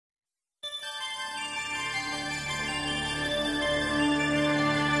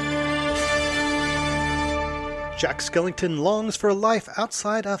Jack Skellington longs for a life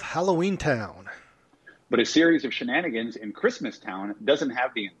outside of Halloween Town. But a series of shenanigans in Christmas Town doesn't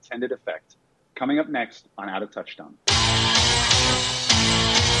have the intended effect. Coming up next on Out of Touchstone.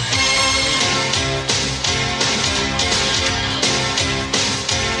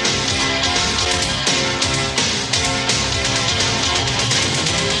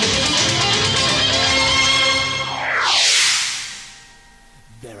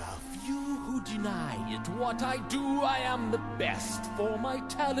 There are few who deny it. What I do, I am the best, for my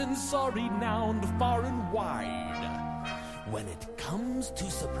talents are renowned far and wide. When it comes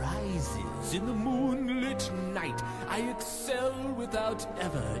to surprises in the moonlit night, I excel without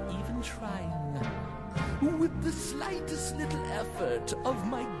ever even trying. With the slightest little effort of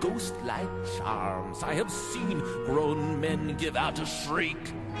my ghost-like charms, I have seen grown men give out a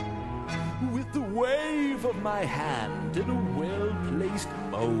shriek. With the wave of my hand in a well-placed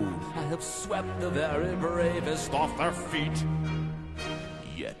mow, I have swept the very bravest off their feet.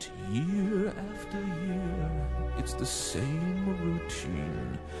 Yet year after year, it's the same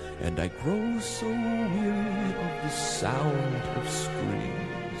routine, and I grow so weary of the sound of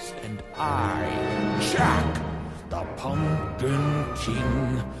screams. And I, Jack, the Pumpkin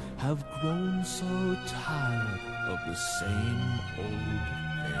King, have grown so tired of the same old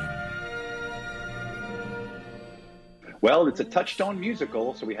thing. Well, it's a Touchstone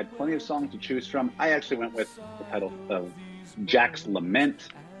musical, so we had plenty of songs to choose from. I actually went with the title of Jack's Lament.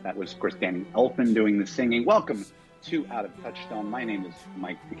 That was, of course, Danny Elfman doing the singing. Welcome to Out of Touchstone. My name is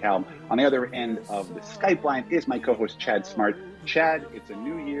Mike DeKalb. On the other end of the Skype line is my co-host, Chad Smart. Chad, it's a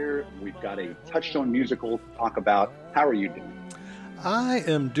new year. We've got a Touchstone musical to talk about. How are you doing? I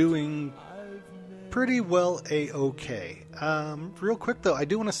am doing pretty well A-okay. Real quick, though, I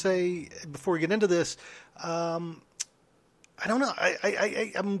do want to say, before we get into this, I don't know.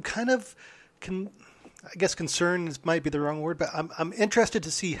 I'm kind of, I guess concerned might be the wrong word, but I'm interested to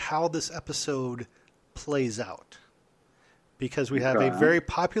see how this episode plays out. Because we have a very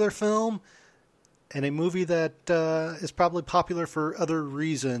popular film and a movie that is probably popular for other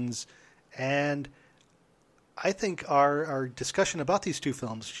reasons. And I think our discussion about these two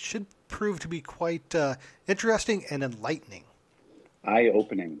films should prove to be quite interesting and enlightening.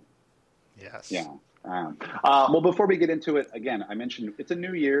 Eye-opening. Yes. Yeah. Well, before we get into it, again, I mentioned it's a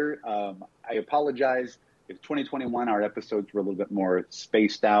new year. I apologize if 2021, our episodes were a little bit more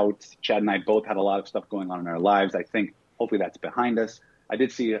spaced out. Chad and I both had a lot of stuff going on in our lives. I think hopefully that's behind us. I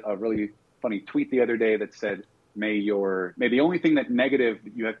did see a really funny tweet the other day that said, may the only thing that negative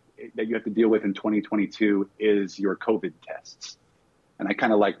that you have to deal with in 2022 is your COVID tests. And I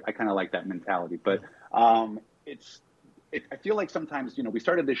kind of like that mentality. But I feel like sometimes, we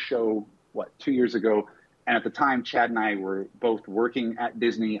started this show 2 years ago, and at the time Chad and I were both working at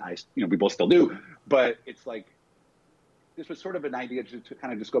Disney. We both still do, but it's like this was sort of an idea to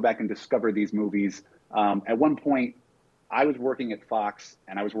kind of just go back and discover these movies. At one point I was working at Fox,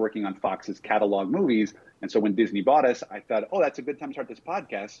 and I was working on Fox's catalog movies, and so when Disney bought us, I thought, that's a good time to start this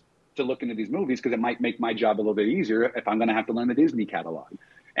podcast to look into these movies, because it might make my job a little bit easier if I'm going to have to learn the Disney catalog.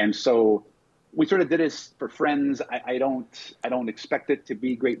 And so we sort of did this for friends. I don't expect it to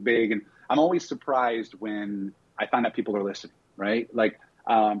be great big, and I'm always surprised when I find out people are listening, right? Like,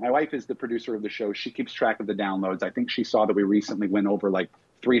 my wife is the producer of the show. She keeps track of the downloads. I think she saw that we recently went over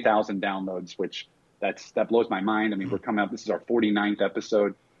 3,000 downloads, which that blows my mind. I mean, we're coming up, this is our 49th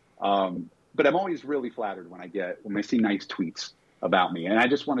episode. But I'm always really flattered when I see nice tweets about me. And I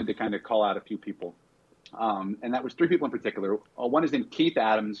just wanted to kind of call out a few people. And that was three people in particular. One is named Keith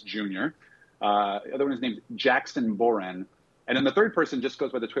Adams Jr. The other one is named Jackson Boren. And then the third person just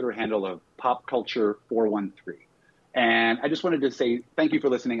goes by the Twitter handle of PopCulture413. And I just wanted to say thank you for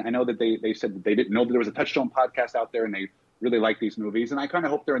listening. I know that they said that they didn't know that there was a Touchstone podcast out there, and they really like these movies. And I kind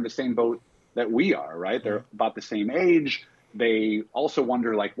of hope they're in the same boat that we are, right? They're about the same age. They also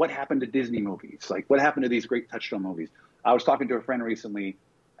wonder, what happened to Disney movies? What happened to these great Touchstone movies? I was talking to a friend recently.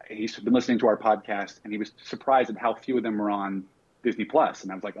 He's been listening to our podcast, and he was surprised at how few of them were on Disney Plus.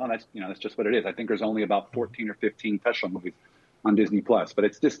 And I was like, that's just what it is. I think there's only about 14 or 15 Touchstone movies on Disney Plus. But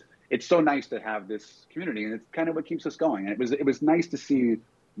it's so nice to have this community, and it's kind of what keeps us going. And it was nice to see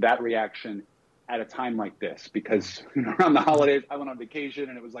that reaction at a time like this, because around the holidays, I went on vacation,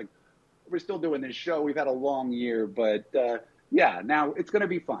 and it was like, we're still doing this show. We've had a long year, but now it's going to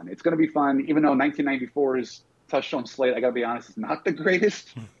be fun. It's going to be fun, even though 1994's Touchstone slate, I got to be honest, is not the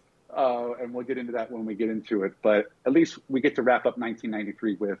greatest. And we'll get into that when we get into it. But at least we get to wrap up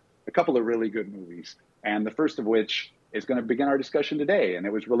 1993 with a couple of really good movies. And the first of which is going to begin our discussion today. And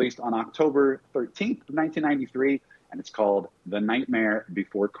it was released on October 13th, 1993, and it's called The Nightmare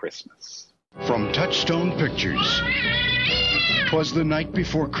Before Christmas. From Touchstone Pictures. 'Twas the night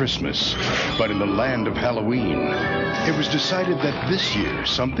before Christmas, but in the land of Halloween, it was decided that this year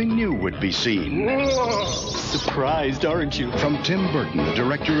something new would be seen. Whoa! Surprised, aren't you? From Tim Burton, the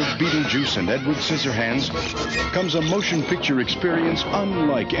director of Beetlejuice and Edward Scissorhands, comes a motion picture experience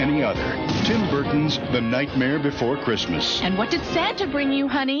unlike any other. Tim Burton's The Nightmare Before Christmas. And what did Santa bring you,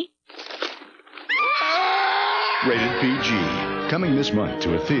 honey? Rated PG. Coming this month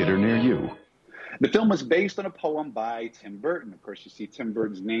to a theater near you. The film was based on a poem by Tim Burton. Of course, you see Tim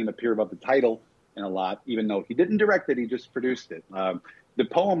Burton's name appear above the title in a lot, even though he didn't direct it, he just produced it. The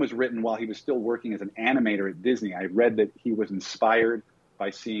poem was written while he was still working as an animator at Disney. I read that he was inspired by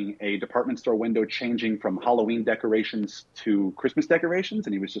seeing a department store window changing from Halloween decorations to Christmas decorations,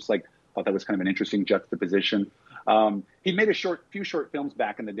 and he was just like, thought that was kind of an interesting juxtaposition. He made few short films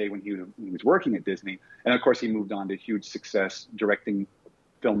back in the day when he was working at Disney, and of course he moved on to huge success directing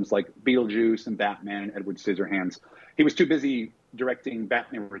films like Beetlejuice and Batman and Edward Scissorhands. He was too busy directing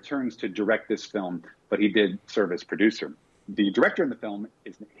Batman Returns to direct this film, but he did serve as producer. The director in the film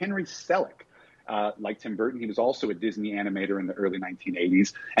is Henry Selick. Like Tim Burton, he was also a Disney animator in the early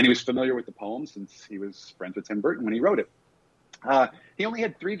 1980s, and he was familiar with the poem since he was friends with Tim Burton when he wrote it. He only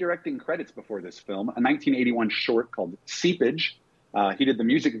had 3 directing credits before this film, a 1981 short called Seepage. He did the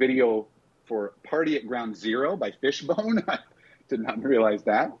music video for Party at Ground Zero by Fishbone. I did not realize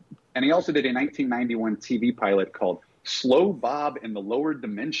that. And he also did a 1991 TV pilot called Slow Bob in the Lower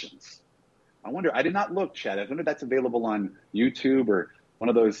Dimensions. I did not look, Chad. I wonder if that's available on YouTube or one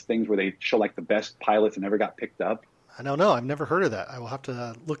of those things where they show like the best pilots and never got picked up. I don't know. I've never heard of that. I will have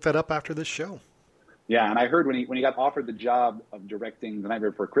to look that up after this show. Yeah, and I heard when he got offered the job of directing The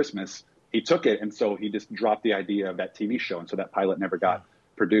Nightmare Before Christmas, he took it, and so he just dropped the idea of that TV show, and so that pilot never got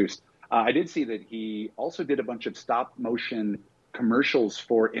produced. I did see that he also did a bunch of stop-motion commercials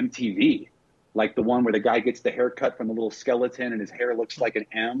for MTV, like the one where the guy gets the haircut from the little skeleton and his hair looks like an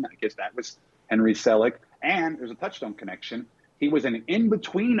M. I guess that was Henry Selick. And there's a Touchstone connection. He was an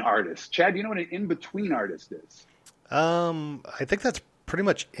in-between artist. Chad, do you know what an in-between artist is? I think that's pretty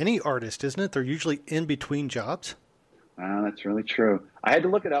much any artist, isn't it? They're usually in between jobs. That's really true. I had to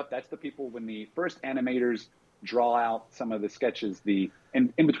look it up. That's the people when the first animators draw out some of the sketches. The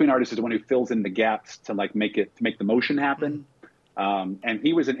in-between artist is the one who fills in the gaps to make the motion happen. And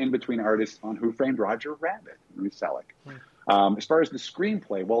he was an in-between artist on Who Framed Roger Rabbit, Henry Selick. As far as the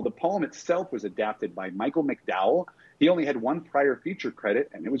screenplay, well, the poem itself was adapted by Michael McDowell. He only had one prior feature credit,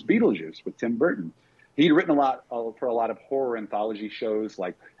 and it was Beetlejuice with Tim Burton. He'd written a lot for a lot of horror anthology shows,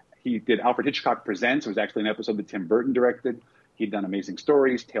 like he did Alfred Hitchcock Presents. It was actually an episode that Tim Burton directed. He'd done Amazing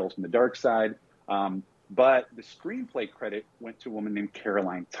Stories, Tales from the Dark Side. But the screenplay credit went to a woman named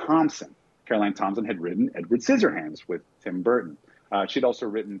Caroline Thompson. Caroline Thompson had written Edward Scissorhands with Tim Burton. She'd also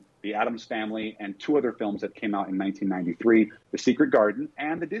written The Addams Family and 2 other films that came out in 1993, The Secret Garden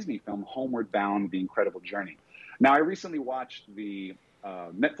and the Disney film Homeward Bound, The Incredible Journey. Now, I recently watched the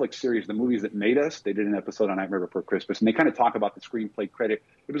Netflix series, The Movies That Made Us. They did an episode on Nightmare Before Christmas, and they kind of talk about the screenplay credit.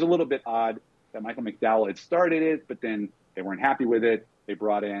 It was a little bit odd that Michael McDowell had started it, but then they weren't happy with it. They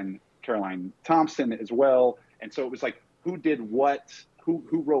brought in Caroline Thompson as well. And so it was like, who did what, who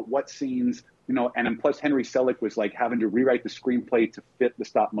wrote what scenes, and then plus Henry Selick was like having to rewrite the screenplay to fit the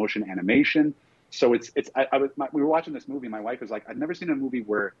stop motion animation. So we were watching this movie. My wife was like, I've never seen a movie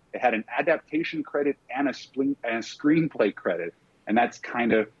where it had an adaptation credit and a screenplay credit. And that's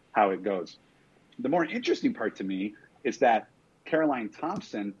kind of how it goes. The more interesting part to me is that Caroline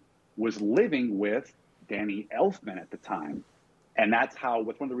Thompson was living with Danny Elfman at the time. And that's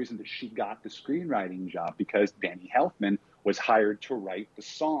one of the reasons that she got the screenwriting job, because Danny Elfman was hired to write the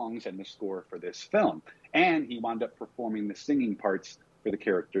songs and the score for this film. And he wound up performing the singing parts for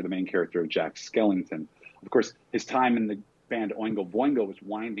the main character of Jack Skellington. Of course, his time in the band Oingo Boingo was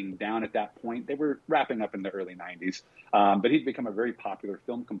winding down at that point. They were wrapping up in the early 90s. But he'd become a very popular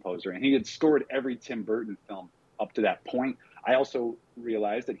film composer, and he had scored every Tim Burton film up to that point. I also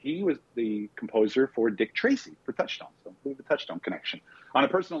realized that he was the composer for Dick Tracy for Touchstone, so the Touchstone connection. On a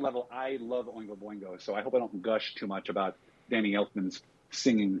personal level, I love Oingo Boingo, so I hope I don't gush too much about Danny Elfman's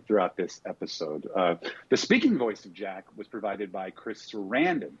singing throughout this episode. The speaking voice of Jack was provided by Chris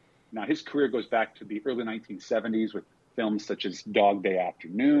Sarandon. Now, his career goes back to the early 1970s with films such as Dog Day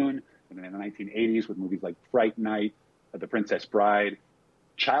Afternoon, and then in the 1980s with movies like Fright Night, The Princess Bride,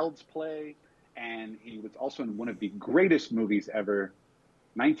 Child's Play, and he was also in one of the greatest movies ever,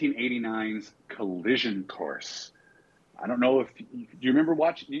 1989's Collision Course. I don't know if do you remember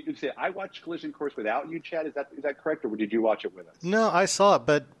watching? You say I watched Collision Course without you, Chad. Is that correct, or did you watch it with us? No, I saw it,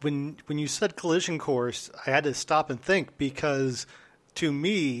 but when you said Collision Course, I had to stop and think, because to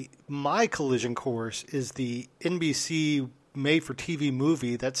me, my collision course is the NBC made-for-TV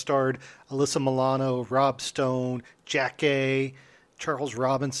movie that starred Alyssa Milano, Rob Stone, Jack Gay, Charles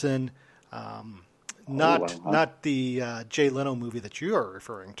Robinson. Not the Jay Leno movie that you are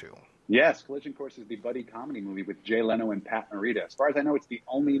referring to. Yes, Collision Course is the buddy comedy movie with Jay Leno and Pat Morita. As far as I know, it's the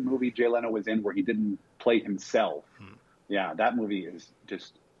only movie Jay Leno was in where he didn't play himself. Yeah, that movie is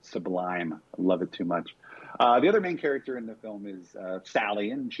just sublime. I love it too much. The other main character in the film is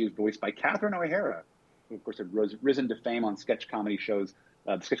Sally, and she's voiced by Catherine O'Hara, who, of course, had risen to fame on sketch comedy shows,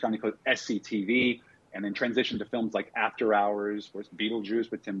 the sketch comedy show SCTV, and then transitioned to films like After Hours, of course, Beetlejuice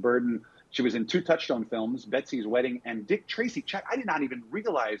with Tim Burton. She was in 2 Touchstone films, Betsy's Wedding and Dick Tracy. Chad, I did not even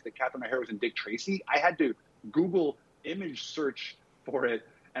realize that Catherine O'Hara was in Dick Tracy. I had to Google image search for it,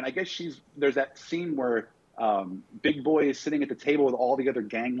 and I guess there's that scene where Big Boy is sitting at the table with all the other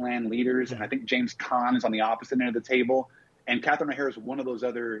gangland leaders, and I think James Caan is on the opposite end of the table, and Catherine O'Hara is one of those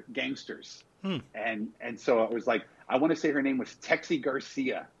other gangsters. And so it was like, I want to say her name was Texie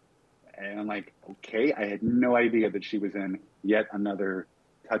Garcia. And I'm like, okay, I had no idea that she was in yet another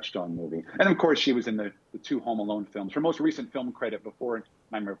Touchstone movie. And of course, she was in the 2 Home Alone films. Her most recent film credit before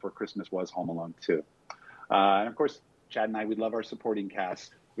Nightmare Before Christmas was Home Alone 2. And of course, Chad and I, we love our supporting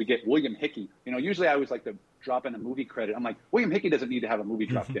cast. We get William Hickey. Usually I always like to drop in a movie credit. I'm like, William Hickey doesn't need to have a movie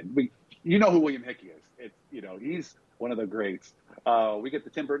dropped in. You know who William Hickey is. He's one of the greats. We get the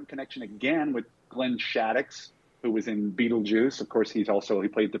Tim Burton connection again with Glenn Shaddix, who was in Beetlejuice. Of course, he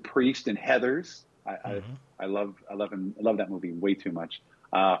played the priest in Heathers. I love him. I love that movie way too much.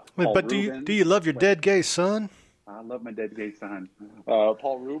 But do you love your dead gay son? I love my dead gay son.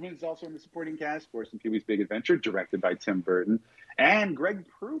 Paul Rubens is also in the supporting cast, of course, in Pee-wee's Big Adventure, directed by Tim Burton. And Greg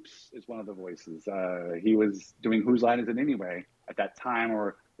Proops is one of the voices. He was doing Whose Line Is It Anyway at that time,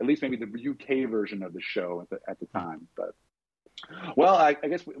 or at least maybe the UK version of the show at the time. But well, I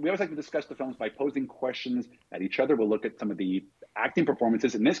guess we always like to discuss the films by posing questions at each other. We'll look at some of the acting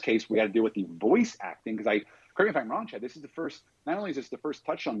performances. In this case, we got to deal with the voice acting because correct me if I'm wrong, Chad, this is the first, not only is this the first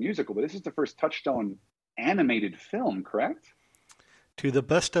Touchstone musical, but this is the first Touchstone animated film, correct? To the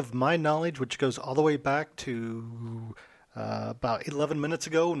best of my knowledge, which goes all the way back to about 11 minutes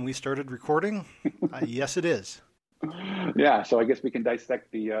ago when we started recording, yes, it is. Yeah, so I guess we can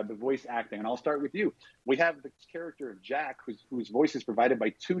dissect the voice acting, and I'll start with you. We have the character of Jack, whose voice is provided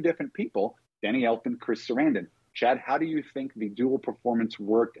by 2 different people, Danny Elfman, Chris Sarandon. Chad, how do you think the dual performance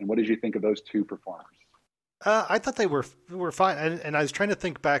worked, and what did you think of those 2 performers? I thought they were fine, and I was trying to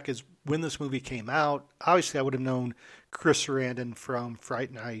think back as when this movie came out. Obviously, I would have known Chris Sarandon from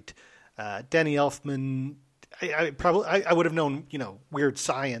Fright Night, Danny Elfman. I would have known Weird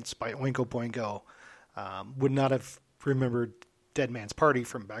Science by Oingo Boingo. Would not have remembered Dead Man's Party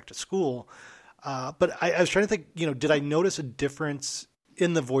from Back to School. But I was trying to think, did I notice a difference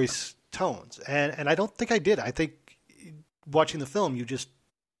in the voice tones? And I don't think I did. I think watching the film, you just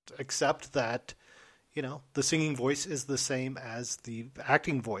accept that, the singing voice is the same as the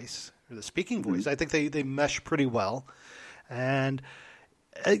acting voice or the speaking voice. I think they mesh pretty well. And,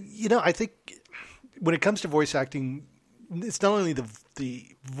 I think when it comes to voice acting, it's not only the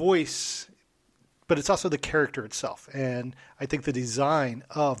voice, but it's also the character itself. And I think the design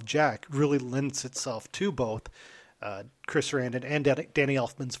of Jack really lends itself to both Chris Sarandon and Danny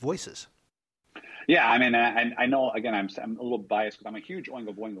Elfman's voices. Yeah, I mean, I know, again, I'm a little biased because I'm a huge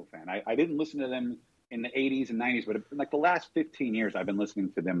Oingo Boingo fan. I didn't listen to them in the 80s and 90s, but in like the last 15 years, I've been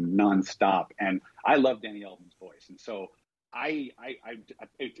listening to them nonstop. And I love Danny Elfman's voice. And so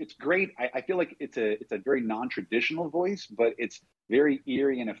it's great. I feel like it's a very non-traditional voice, but it's very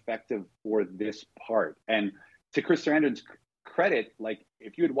eerie and effective for this part. And to Chris Sarandon's credit, like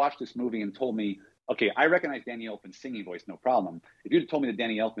if you had watched this movie and told me, okay, I recognize Danny Elfman's singing voice, no problem. If you had told me that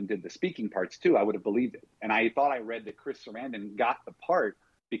Danny Elfman did the speaking parts too, I would have believed it. And I thought I read that Chris Sarandon got the part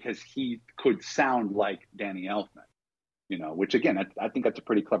because he could sound like Danny Elfman, which again, I think that's a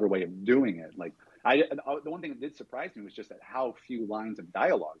pretty clever way of doing it. Like the one thing that did surprise me was just that how few lines of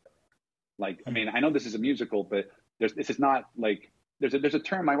dialogue there are. Like, I mean, I know this is a musical, but this is not like, there's a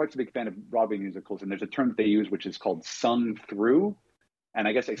term, my wife's a big fan of Broadway musicals, and there's a term that they use, which is called sung through. And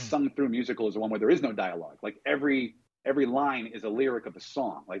I guess a sung through musical is the one where there is no dialogue. Like every line is a lyric of a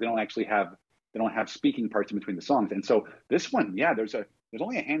song. Like they don't have speaking parts in between the songs. And so this one, yeah, there's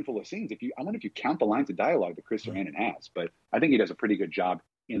only a handful of scenes. I wonder if you count the lines of dialogue that Chris Sarandon has, but I think he does a pretty good job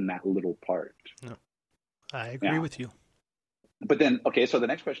in that little part. No, I agree with you. But then, okay, so the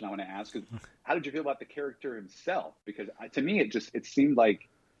next question I want to ask is, how did you feel about the character himself? Because to me, it seemed like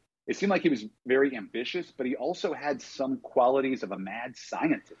he was very ambitious, but he also had some qualities of a mad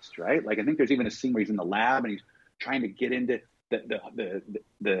scientist, right? Like I think there's even a scene where he's in the lab and he's trying to get into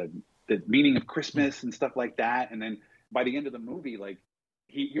the meaning of Christmas and stuff like that. And then by the end of the movie, like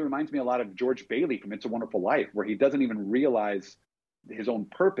he reminds me a lot of George Bailey from It's a Wonderful Life, where he doesn't even realize his own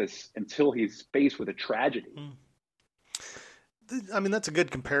purpose until he's faced with a tragedy. I mean, that's a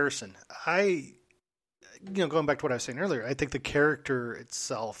good comparison. Going back to what I was saying earlier, I think the character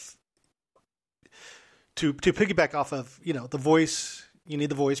itself, to piggyback off of, the voice, you need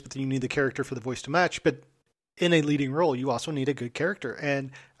the voice, but then you need the character for the voice to match. But in a leading role, you also need a good character.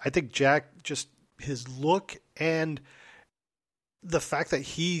 And I think Jack, just his look and the fact that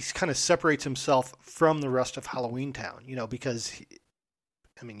he kind of separates himself from the rest of Halloween Town, because,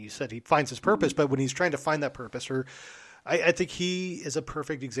 you said he finds his purpose, but when he's trying to find that purpose, I think he is a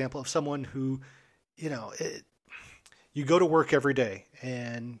perfect example of someone who, you go to work every day,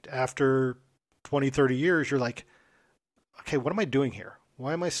 and after 20, 30 years, you're like, okay, what am I doing here?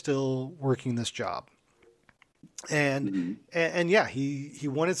 Why am I still working this job? And yeah, he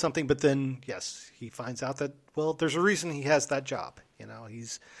wanted something, but then yes, he finds out that, well, there's a reason he has that job.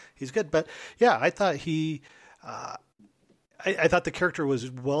 He's good. But yeah, I thought I thought the character was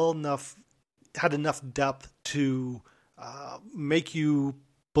had enough depth to make you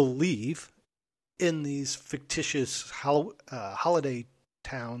believe in these fictitious holiday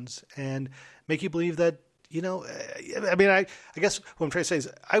towns and make you believe that, I guess what I'm trying to say is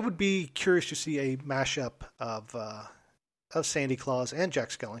I would be curious to see a mashup of Sandy Claus and Jack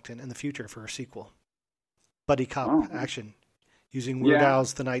Skellington in the future for a sequel. Buddy cop action using Weird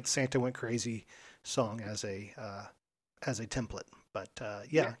Al's "The Night Santa Went Crazy" song as a template. But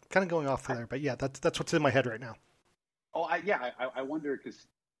kind of going off from there. But yeah, that's what's in my head right now. Oh, I wonder, because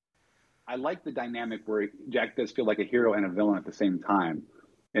I like the dynamic where Jack does feel like a hero and a villain at the same time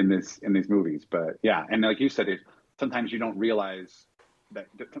in these movies. But yeah, and like you said, sometimes you don't realize that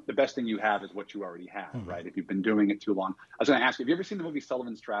the best thing you have is what you already have, right? If you've been doing it too long. I was going to ask you, have you ever seen the movie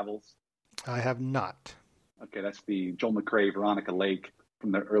Sullivan's Travels? I have not. Okay, that's the Joel McCrea, Veronica Lake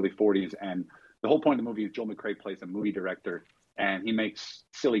from the early 40s. And the whole point of the movie is Joel McCrea plays a movie director, and he makes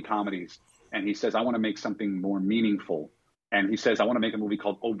silly comedies. And he says, I want to make something more meaningful. And he says, I want to make a movie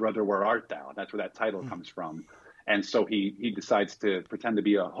called Oh Brother, Where Art Thou? That's where that title comes from. And so he decides to pretend to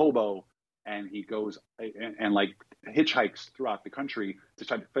be a hobo, and he goes and like hitchhikes throughout the country to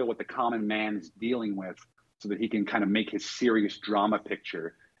try to feel what the common man is dealing with, so that he can kind of make his serious drama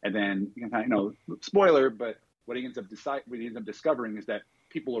picture. And then, spoiler, but what he ends up discovering is that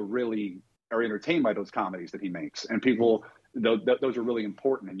people are entertained by those comedies that he makes, and people those are really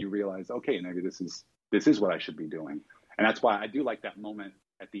important. And you realize, okay, maybe this is what I should be doing. And that's why I do like that moment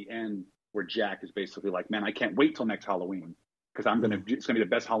at the end where Jack is basically like, man, I can't wait till next Halloween, because it's going to be the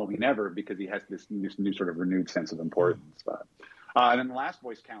best Halloween ever, because he has this new sort of renewed sense of importance. And then the last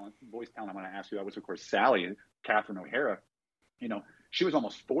voice talent I want to ask you, that was, of course, Sally, Catherine O'Hara. She was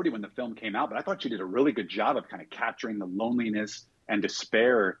almost 40 when the film came out, but I thought she did a really good job of kind of capturing the loneliness and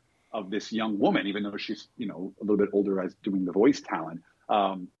despair of this young woman, even though she's, a little bit older as doing the voice talent.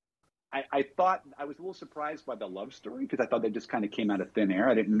 I thought I was a little surprised by the love story, because I thought they just kind of came out of thin air.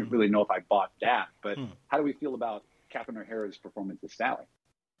 I didn't really know if I bought that. But how do we feel about Catherine O'Hara's performance as Sally?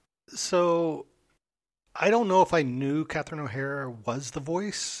 So I don't know if I knew Catherine O'Hara was the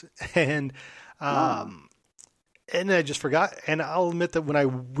voice, and I just forgot. And I'll admit that when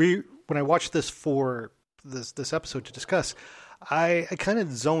I watched this for this episode to discuss, I kind of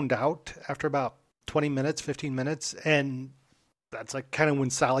zoned out after about 20 minutes, 15 minutes, and that's like kind of when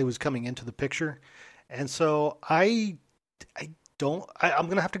Sally was coming into the picture. And so I'm going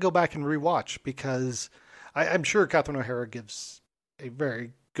to have to go back and rewatch, because I'm sure Catherine O'Hara gives a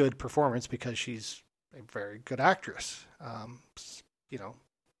very good performance, because she's a very good actress.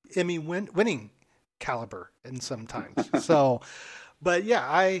 Emmy winning caliber in sometimes. So, but yeah,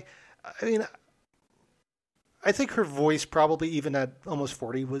 I think her voice probably even at almost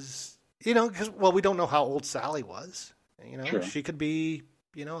 40 was, because, well, we don't know how old Sally was. Sure. She could be,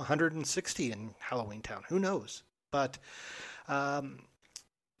 160 in Halloween Town. Who knows? But,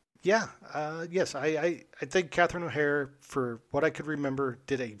 yes, I think Catherine O'Hara, for what I could remember,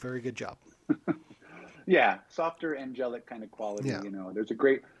 did a very good job. Yeah, softer, angelic kind of quality. Yeah. There's a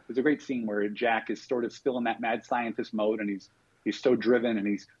great scene where Jack is sort of still in that mad scientist mode, and he's so driven, and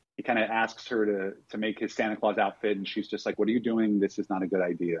he kind of asks her to make his Santa Claus outfit, and she's just like, "What are you doing? This is not a good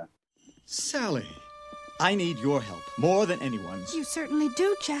idea." Sally, I need your help more than anyone's. You certainly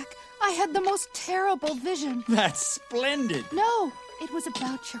do, Jack. I had the most terrible vision. That's splendid. No, it was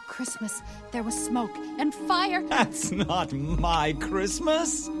about your Christmas. There was smoke and fire. That's not my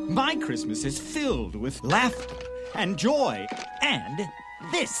Christmas. My Christmas is filled with laughter and joy and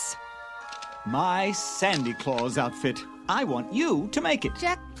this. My Sandy Claus outfit. I want you to make it.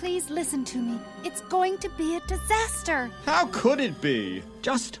 Jack, please listen to me. It's going to be a disaster. How could it be?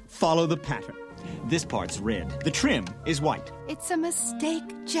 Just follow the pattern. This part's red. The trim is white. It's a mistake,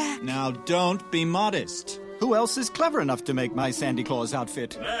 Jack. Now don't be modest. Who else is clever enough to make my Sandy Claus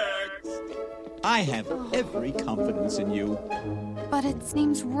outfit? Next! I have every confidence in you. But it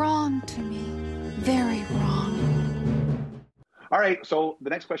seems wrong to me. Very wrong. All right, so the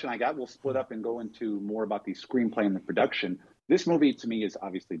next question I got, we'll split up and go into more about the screenplay and the production. This movie, to me, is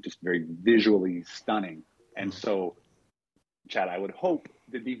obviously just very visually stunning. And so, Chad, I would hope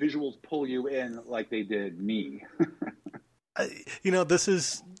that the visuals pull you in like they did me. This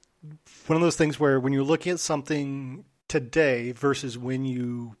is one of those things where when you're looking at something today versus when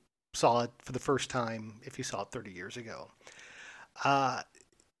you saw it for the first time, if you saw it 30 years ago,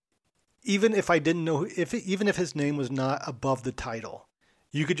 even if I didn't know, even if his name was not above the title,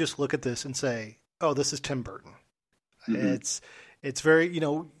 you could just look at this and say, "Oh, this is Tim Burton." Mm-hmm. It's very,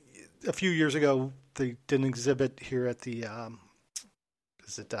 a few years ago they did an exhibit here at the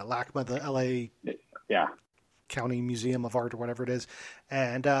LACMA, the LA County Museum of Art or whatever it is,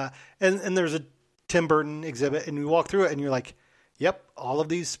 and there's a Tim Burton exhibit, and we walk through it, and you're like, "Yep, all of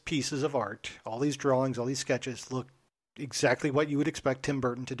these pieces of art, all these drawings, all these sketches look exactly what you would expect Tim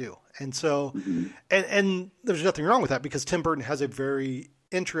Burton to do." And so, and there's nothing wrong with that because Tim Burton has a very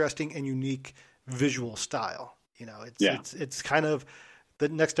interesting and unique visual style. It's kind of the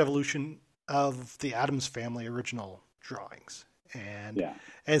next evolution of the Addams Family original drawings. And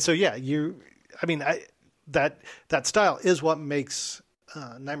so, that style is what makes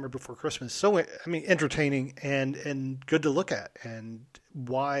Nightmare Before Christmas so, entertaining and good to look at. And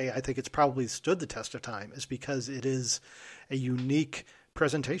why I think it's probably stood the test of time is because it is a unique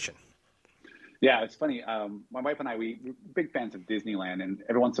presentation. Yeah, it's funny. My wife and I, we're big fans of Disneyland, and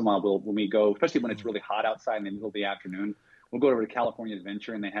every once in a while when we go, especially when it's really hot outside in the middle of the afternoon, we'll go over to California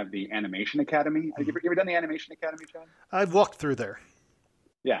Adventure, and they have the Animation Academy. Have you ever done the Animation Academy, Chad? I've walked through there.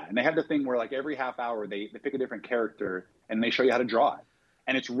 Yeah, and they have the thing where like every half hour they pick a different character and they show you how to draw it.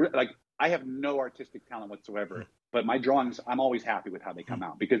 And it's like I have no artistic talent whatsoever, but my drawings, I'm always happy with how they come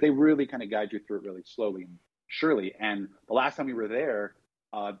out because they really kind of guide you through it really slowly and surely. And the last time we were there,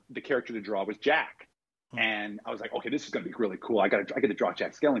 the character to draw was Jack. And I was like, okay, this is going to be really cool. I get to draw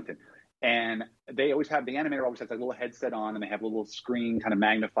Jack Skellington. And they always have, the animator always has a little headset on and they have a little screen kind of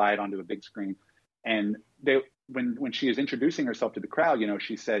magnified onto a big screen. And when she is introducing herself to the crowd,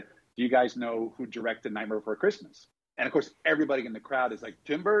 she said, "Do you guys know who directed Nightmare Before Christmas?" And of course, everybody in the crowd is like,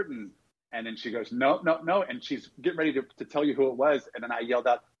 "Tim Burton." And then she goes, no. And she's getting ready to tell you who it was. And then I yelled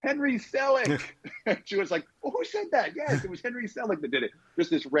out, "Henry Selick." She was like, "Oh, who said that?" Yes, it was Henry Selick that did it. Just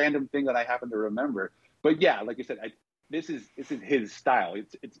this random thing that I happen to remember. But yeah, like you said, this is his style.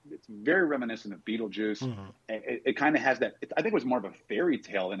 It's very reminiscent of Beetlejuice. Mm-hmm. It kind of has that. I think it was more of a fairy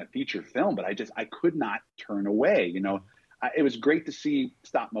tale than a feature film, but I could not turn away. It was great to see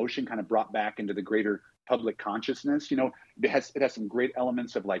stop motion kind of brought back into the greater public consciousness. It has some great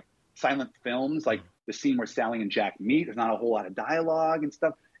elements of like silent films, like the scene where Sally and Jack meet. There's not a whole lot of dialogue and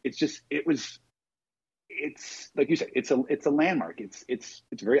stuff. It's like you said, it's a landmark. It's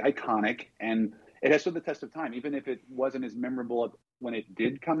very iconic and it has stood the test of time. Even if it wasn't as memorable when it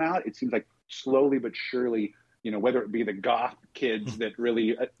did come out, it seems like slowly but surely, whether it be the goth kids that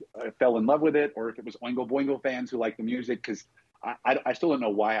really fell in love with it, or if it was Oingo Boingo fans who like the music, because I still don't know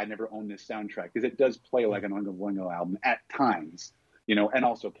why I never owned this soundtrack, because it does play like an Oingo Boingo album at times, and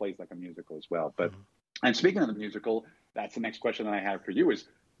also plays like a musical as well. But and speaking of the musical, that's the next question that I have for you is,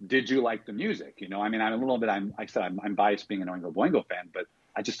 did you like the music? I'm a little bit, I'm biased being an Oingo Boingo fan, but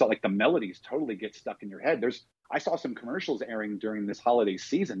I just felt like the melodies totally get stuck in your head. I saw some commercials airing during this holiday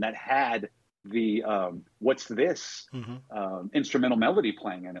season that had the "What's This" instrumental melody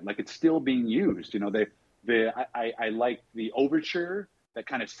playing in it, like it's still being used. I like the overture that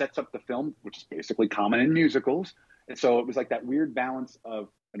kind of sets up the film, which is basically common in musicals. And so it was like that weird balance of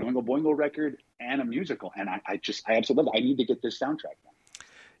an Oingo Boingo record and a musical. And I absolutely love it. I need to get this soundtrack now.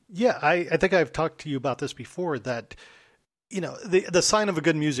 Yeah, I think I've talked to you about this before, that the sign of a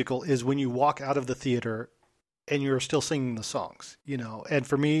good musical is when you walk out of the theater and you're still singing the songs, and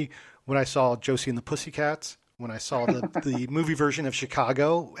for me, when I saw Josie and the Pussycats, when I saw the movie version of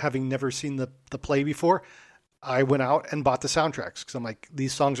Chicago, having never seen the play before, I went out and bought the soundtracks because I'm like,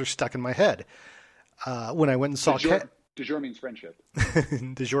 these songs are stuck in my head. When I went and saw Du jour means friendship.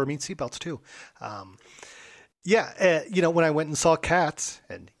 Du jour means seatbelts too. When I went and saw Cats,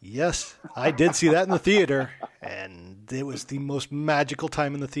 and yes, I did see that in the theater, and it was the most magical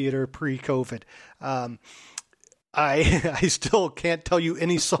time in the theater pre-COVID. I still can't tell you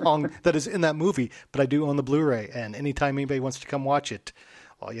any song that is in that movie, but I do own the Blu-ray, and anytime anybody wants to come watch it,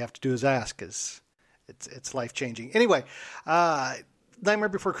 all you have to do is ask, because it's life-changing. Anyway, Nightmare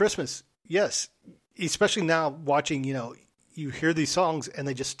Before Christmas, yes, especially now watching, you hear these songs and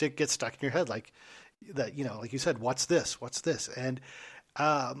they just get stuck in your head, like that, like you said, what's this? And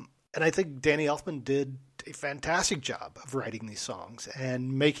I think Danny Elfman did a fantastic job of writing these songs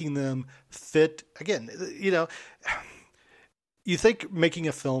and making them fit. Again, you think making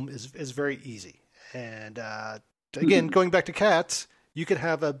a film is very easy. And again, going back to Cats, you could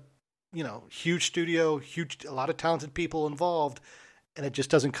have a huge studio, a lot of talented people involved, and it just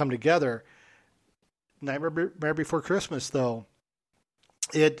doesn't come together. Nightmare Before Christmas, though,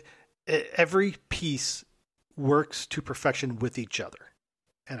 every piece works to perfection with each other.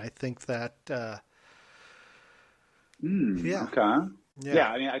 And I think that, Okay. Yeah. Yeah.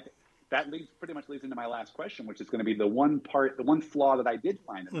 I mean, that pretty much leads into my last question, which is going to be the one flaw that I did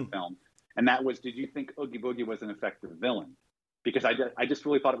find in the film. And that was, did you think Oogie Boogie was an effective villain? Because I just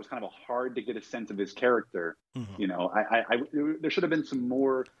really thought it was kind of hard to get a sense of his character. Mm-hmm. There should have been some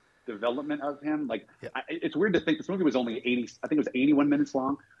more development of him. Like, it's weird to think this movie was only 81 minutes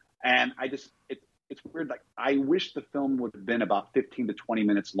long. And it's weird. Like, I wish the film would have been about 15 to 20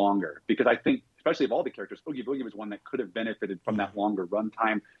 minutes longer, because I think, especially of all the characters, Oogie Boogie was one that could have benefited from that longer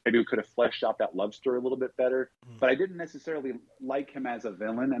runtime. Maybe we could have fleshed out that love story a little bit better. But I didn't necessarily like him as a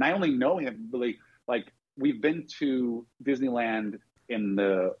villain. And I only know him really, like, we've been to Disneyland in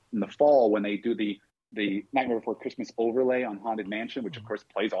the fall when they do the Nightmare Before Christmas overlay on Haunted Mansion, which of course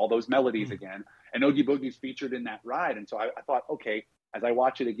plays all those melodies again. And Oogie Boogie's featured in that ride. And so I thought, okay, as I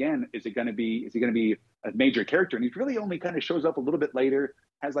watch it again, is he going to be a major character? And he really only kind of shows up a little bit later,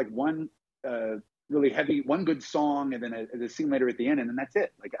 has like one really heavy, one good song, and then a scene later at the end, and then that's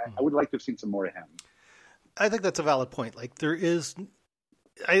it. Like, I would like to have seen some more of him. I think that's a valid point. Like, there is,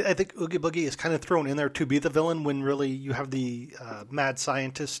 I think Oogie Boogie is kind of thrown in there to be the villain, when really you have the mad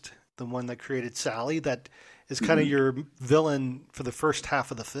scientist, the one that created Sally, that is kind of your villain for the first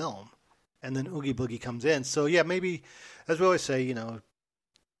half of the film. And then Oogie Boogie comes in. So, yeah, maybe, as we always say,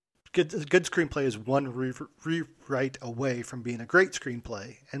 good screenplay is one rewrite away from being a great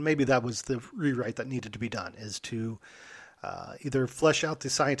screenplay. And maybe that was the rewrite that needed to be done, is to either flesh out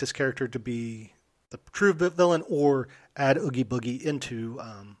the scientist character to be the true villain, or add Oogie Boogie into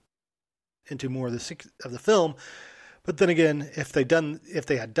more of the film. But then again, if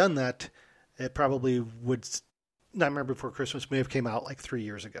they had done that, it probably would. Nightmare Before Christmas may have came out like 3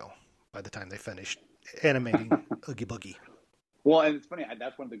 years ago by the time they finished animating Oogie Boogie. Well, and it's funny,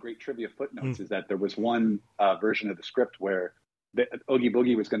 that's one of the great trivia footnotes, is that there was one version of the script where Oogie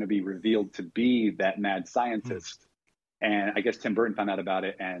Boogie was going to be revealed to be that mad scientist. And I guess Tim Burton found out about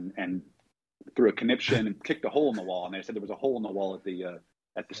it and threw a conniption and kicked a hole in the wall. And they said there was a hole in the wall at the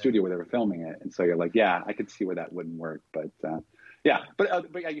studio where they were filming it. And so you're like, yeah, I could see where that wouldn't work. But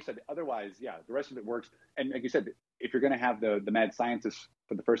but like you said, otherwise, yeah, the rest of it works. And like you said, if you're going to have the mad scientist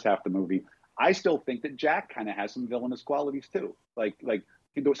for the first half of the movie, I still think that Jack kind of has some villainous qualities too. Like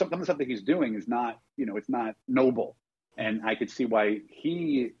some of the stuff that he's doing is not, it's not noble. And I could see why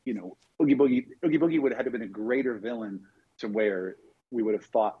Oogie Boogie would have had to been a greater villain, to where we would have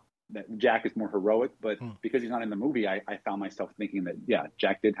thought that Jack is more heroic. But because he's not in the movie, I found myself thinking that, yeah,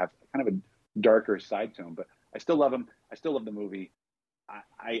 Jack did have kind of a darker side to him. But I still love him. I still love the movie.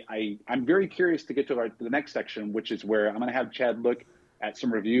 I'm very curious to get to the next section, which is where I'm going to have Chad look at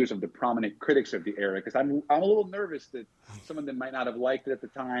some reviews of the prominent critics of the era, because I'm a little nervous that some of them might not have liked it at the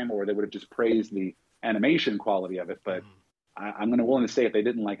time, or they would have just praised the animation quality of it. But I'm willing to say, if they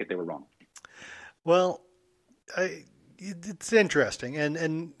didn't like it, they were wrong. Well, it's interesting,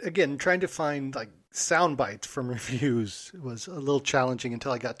 and again, trying to find like sound bites from reviews was a little challenging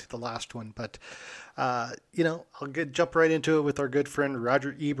until I got to the last one. But I'll jump right into it with our good friend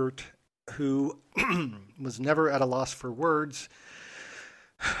Roger Ebert, who was never at a loss for words.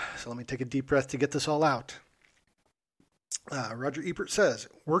 So let me take a deep breath to get this all out. Roger Ebert says,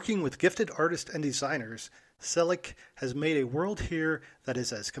 working with gifted artists and designers, Selick has made a world here that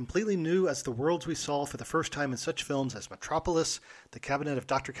is as completely new as the worlds we saw for the first time in such films as Metropolis, The Cabinet of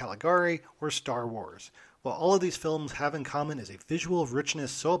Dr. Caligari, or Star Wars. What all of these films have in common is a visual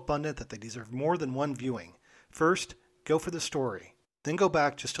richness so abundant that they deserve more than one viewing. First, go for the story. Then go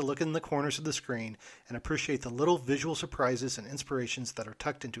back just to look in the corners of the screen and appreciate the little visual surprises and inspirations that are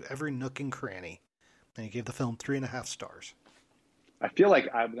tucked into every nook and cranny. And he gave the film 3.5 stars. I feel like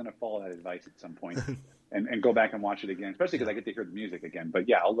I'm going to follow that advice at some point and go back and watch it again, especially because I get to hear the music again. But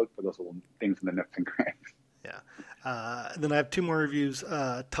yeah, I'll look for those little things in the nooks and crannies. Yeah. Then I have 2 more reviews.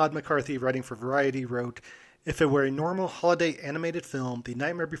 Todd McCarthy, writing for Variety, wrote, If it were a normal holiday animated film, The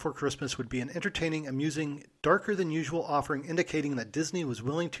Nightmare Before Christmas would be an entertaining, amusing, darker than usual offering indicating that Disney was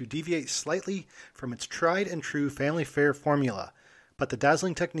willing to deviate slightly from its tried and true family fare formula. But the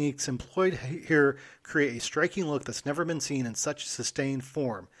dazzling techniques employed here create a striking look that's never been seen in such sustained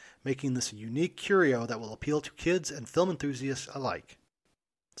form, making this a unique curio that will appeal to kids and film enthusiasts alike.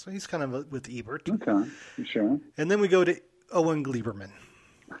 So he's kind of with Ebert. Okay, sure. And then we go to Owen Gleiberman.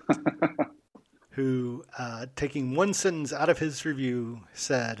 Who, taking one sentence out of his review,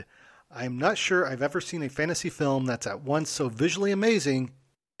 said, "I'm not sure I've ever seen a fantasy film that's at once so visually amazing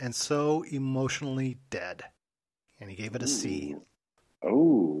and so emotionally dead." And he gave it a C.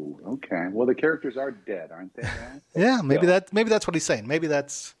 Oh, okay. Well, the characters are dead, aren't they? Yeah, maybe that's what he's saying. Maybe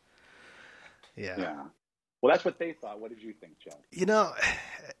that's, yeah. Well, that's what they thought. What did you think, Jeff? You know,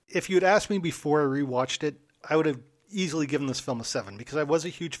 if you'd asked me before I rewatched it, I would have easily given this film a 7 because I was a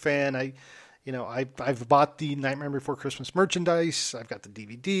huge fan. I've bought the Nightmare Before Christmas merchandise. I've got the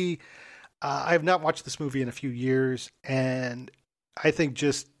DVD. I have not watched this movie in a few years, and I think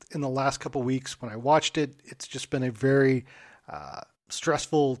just in the last couple of weeks when I watched it, it's just been a very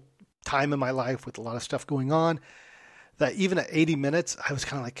stressful time in my life with a lot of stuff going on. That even at 80 minutes, I was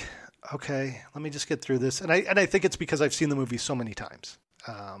kind of like, okay, let me just get through this. And I think it's because I've seen the movie so many times,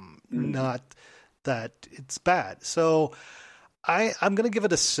 not that it's bad. So I'm going to give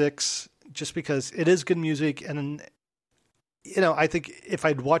it a 6. Just because it is good music, and I think if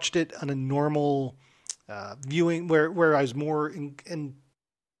I'd watched it on a normal viewing, where I was more in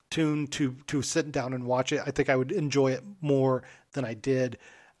tune to sit down and watch it, I think I would enjoy it more than I did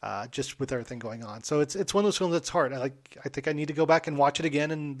just with everything going on. So it's one of those films that's hard. I think I need to go back and watch it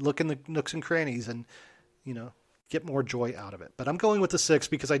again and look in the nooks and crannies and get more joy out of it. But I'm going with the 6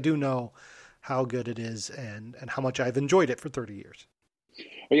 because I do know how good it is and how much I've enjoyed it for 30 years.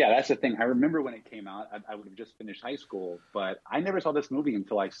 Well, yeah, that's the thing. I remember when it came out, I would have just finished high school, but I never saw this movie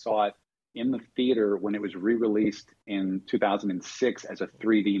until I saw it in the theater when it was re-released in 2006 as a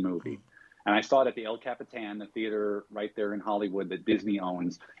 3D movie. And I saw it at the El Capitan, the theater right there in Hollywood that Disney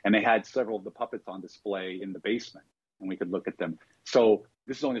owns. And they had several of the puppets on display in the basement, and we could look at them. So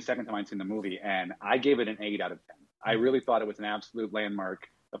this is only the second time I'd seen the movie, and I gave it an 8 out of 10. I really thought it was an absolute landmark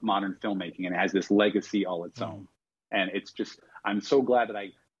of modern filmmaking, and it has this legacy all its own. And it's just, I'm so glad that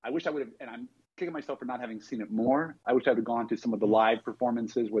I wish I would have, and I'm kicking myself for not having seen it more. I wish I would have gone to some of the live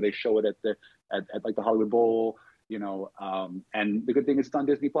performances where they show it at like the Hollywood Bowl, and the good thing is it's on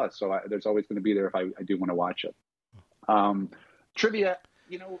Disney Plus. So there's always going to be there if I do want to watch it. Trivia,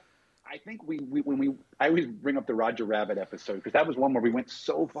 I think I always bring up the Roger Rabbit episode because that was one where we went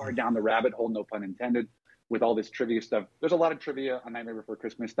so far down the rabbit hole, no pun intended, with all this trivia stuff. There's a lot of trivia on Nightmare Before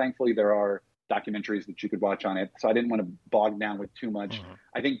Christmas. Thankfully, there are documentaries that you could watch on it. So I didn't want to bog down with too much.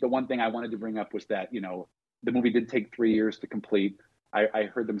 I think the one thing I wanted to bring up was that, the movie did take 3 years to complete. I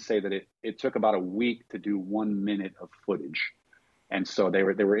heard them say that it took about a week to do 1 minute of footage. And so they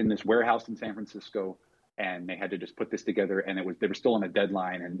were in this warehouse in San Francisco and they had to just put this together, and they were still on a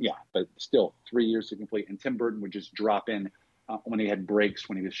deadline, and but still 3 years to complete. And Tim Burton would just drop in when he had breaks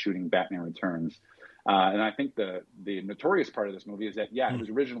when he was shooting Batman Returns. And I think the notorious part of this movie is that, it was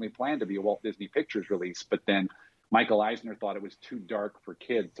originally planned to be a Walt Disney Pictures release, but then Michael Eisner thought it was too dark for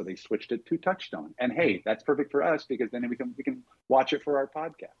kids, so they switched it to Touchstone. And hey, that's perfect for us because then we can watch it for our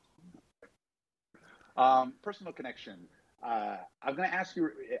podcast. Personal connection. I'm going to ask you,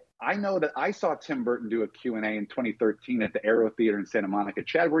 I know that I saw Tim Burton do a Q&A in 2013 at the Aero Theater in Santa Monica.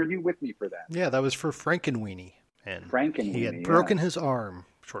 Chad, were you with me for that? Yeah, that was for Frankenweenie. And Frankenweenie, he had broken his arm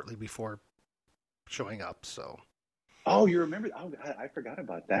shortly before showing up, so. Oh, you remember? Oh, I forgot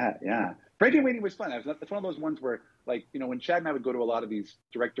about that. Yeah. Frankenweenie was fun. It's one of those ones where, when Chad and I would go to a lot of these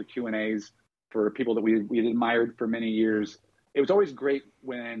director Q&As for people that we admired for many years, it was always great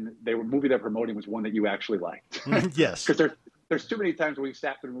when the movie they're promoting was one that you actually liked. Yes. Because there's too many times where we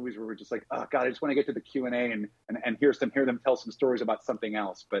sat through movies where we're just like, oh, God, I just want to get to the Q&A and hear them tell some stories about something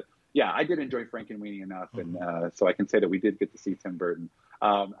else. But, yeah, I did enjoy Frankenweenie enough, and so I can say that we did get to see Tim Burton.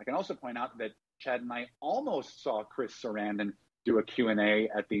 I can also point out that Chad and I almost saw Chris Sarandon do a Q&A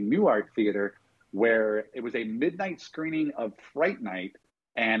at the New Art Theater, where it was a midnight screening of Fright Night,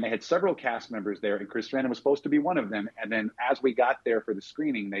 and they had several cast members there, and Chris Sarandon was supposed to be one of them. And then as we got there for the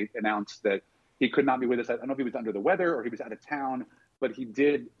screening, they announced that he could not be with us. I don't know if he was under the weather or he was out of town, but he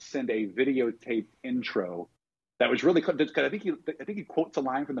did send a videotaped intro that was really cool. Because I think he quotes a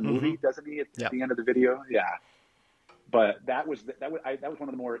line from the movie, doesn't he, at the end of the video? Yeah. But that was one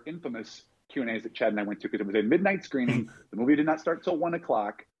of the more infamous Q&As that Chad and I went to, because it was a midnight screening. The movie did not start till 1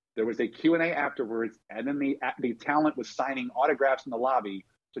 o'clock. There was a Q&A afterwards, and then the talent was signing autographs in the lobby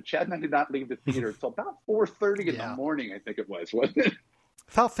So Chad and I did not leave the theater until about 4:30 in the morning, I think it was, wasn't it?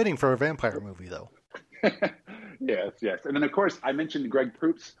 Felt fitting for a vampire movie, though. Yes. And then, of course, I mentioned Greg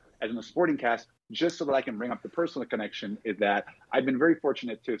Proops as in the Sporting Cast, just so that I can bring up the personal connection, is that I've been very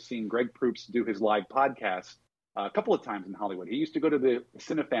fortunate to have seen Greg Proops do his live podcast a couple of times in Hollywood. He used to go to the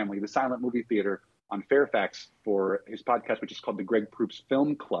Cinefamily, the silent movie theater on Fairfax, for his podcast, which is called the Greg Proops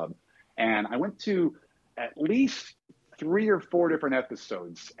Film Club. And I went to at least 3 or 4 different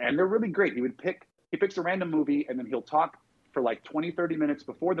episodes, and they're really great. He picks a random movie, and then he'll talk for like 20, 30 minutes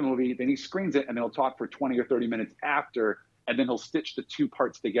before the movie, then he screens it, and then he'll talk for 20 or 30 minutes after, and then he'll stitch the 2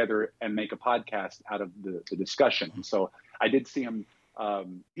 parts together and make a podcast out of the discussion. And so I did see him.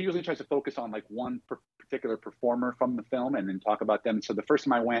 He usually tries to focus on like one particular performer from the film and then talk about them. So the first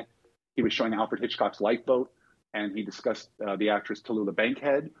time I went, he was showing Alfred Hitchcock's Lifeboat, and he discussed the actress Tallulah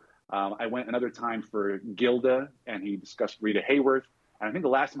Bankhead. I went another time for Gilda, and he discussed Rita Hayworth. And I think the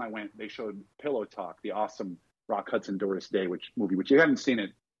last time I went, they showed Pillow Talk, the awesome Rock Hudson, Doris Day, which you haven't seen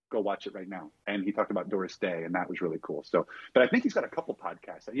it, go watch it right now. And he talked about Doris Day, and that was really cool. So, but I think he's got a couple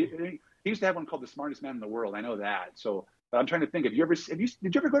podcasts. He used to have one called The Smartest Man in the World. I know that. So, but I'm trying to think. Did you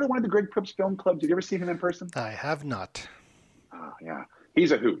ever go to one of the Greg Proops film clubs? Did you ever see him in person? I have not. Oh, yeah.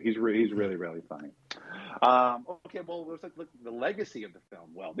 He's a hoot. He's really, really funny. Okay, well, let's look at the legacy of the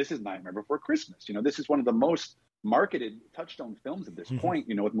film. Well, this is Nightmare Before Christmas. This is one of the most marketed touchstone films at this point,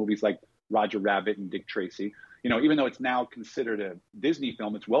 with movies like Roger Rabbit and Dick Tracy. Even though it's now considered a Disney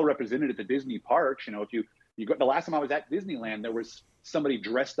film, it's well represented at the Disney parks. If you go, the last time I was at Disneyland, there was somebody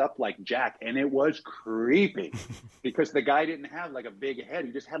dressed up like Jack, and it was creepy because the guy didn't have like a big head.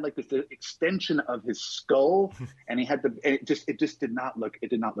 He just had like this extension of his skull, and it just did not look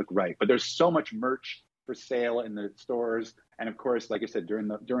right. But there's so much merch for sale in the stores, and of course, like I said, during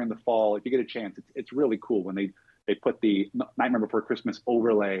the fall, if you get a chance, it's really cool when they put the Nightmare Before Christmas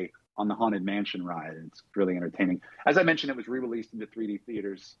overlay on the Haunted Mansion ride. It's really entertaining. As I mentioned, it was re-released into 3D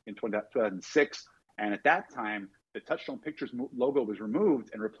theaters in 2006, and at that time, the Touchstone Pictures logo was removed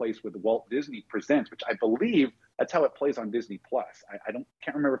and replaced with Walt Disney Presents, which I believe that's how it plays on Disney Plus. I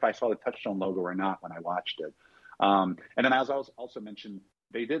can't remember if I saw the Touchstone logo or not when I watched it. And then, as I also mentioned,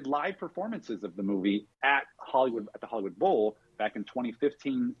 they did live performances of the movie at the Hollywood Bowl back in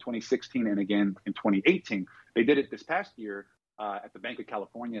 2015, 2016, and again in 2018. They did it this past year at the Banc of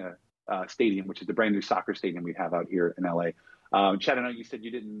California Stadium, which is the brand new soccer stadium we have out here in LA. Chad, I know you said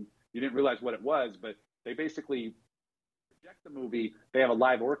you didn't realize what it was, but they basically project the movie. They have a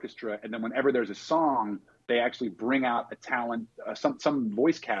live orchestra, and then whenever there's a song, they actually bring out a talent, some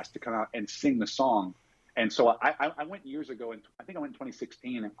voice cast to come out and sing the song. And so I went years ago, and I think I went in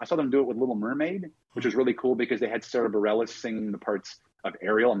 2016. And I saw them do it with Little Mermaid, which was really cool because they had Sarah Bareilles singing the parts of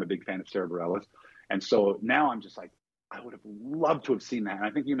Ariel. I'm a big fan of Sarah Bareilles, and so now I'm just like, I would have loved to have seen that. And I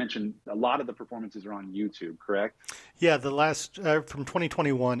think you mentioned a lot of the performances are on YouTube, correct? Yeah, the last from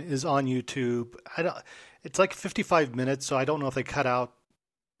 2021 is on YouTube. It's like 55 minutes, so I don't know if they cut out,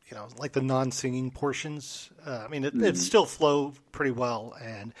 like the non-singing portions. It still flowed pretty well,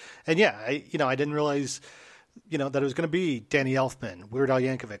 and yeah, I didn't realize, that it was going to be Danny Elfman, Weird Al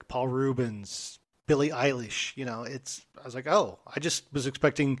Yankovic, Paul Rubens, Billie Eilish. I was like, oh, I just was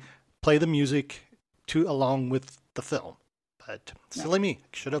expecting play the music along with the film, but silly me,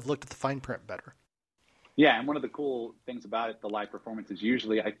 should have looked at the fine print better. Yeah, and one of the cool things about it, the live performances,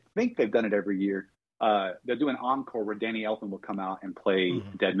 usually, I think they've done it every year. They'll do an encore where Danny Elfman will come out and play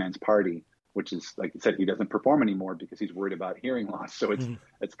Dead Man's Party, which is, like you said, he doesn't perform anymore because he's worried about hearing loss. So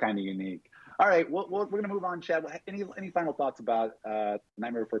it's kind of unique. All right, we're going to move on, Chad. Any final thoughts about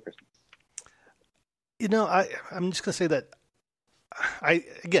Nightmare Before Christmas? I'm just going to say that I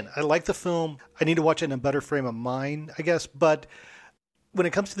like the film. I need to watch it in a better frame of mind, I guess. But when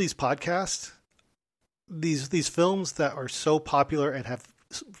it comes to these podcasts, these films that are so popular and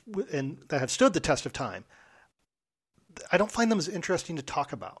that have stood the test of time, I don't find them as interesting to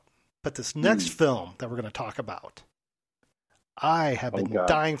talk about. But this next film that we're going to talk about, I have been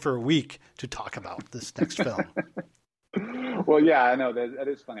dying for a week to talk about this next film. Well, yeah, I know that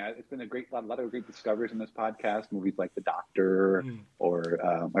is funny. It's been a lot of great discoveries in this podcast. Movies like The Doctor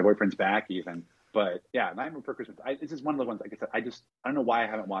or My Boyfriend's Back, even. But yeah, Nightmare Before Christmas. This is one of the ones. Like I said, I don't know why I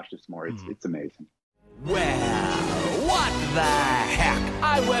haven't watched this more. It's amazing. Well, what the heck?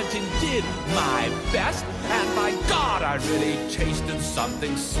 I went and did my best, and by God, I really tasted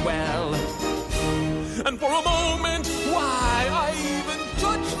something swell. And for a moment, why, I even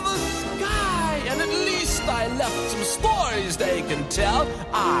touched the sky, and at least I left some stories they can tell.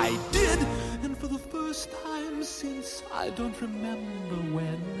 I did, and for the first time time since I don't remember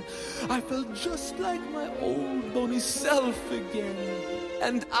when I felt just like my old bony self again.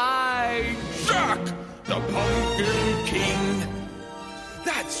 And I, Jack, the Pumpkin King.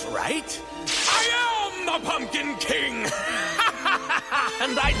 That's right. I am the Pumpkin King.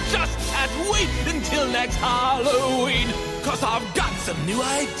 And I just can't wait until next Halloween. 'Cause I've got some new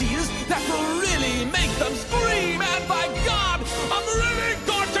ideas that will really make them scream. And by God, I'm really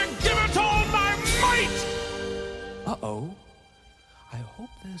going to give it all my might. Uh-oh. I hope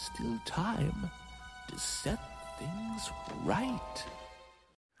there's still time to set things right.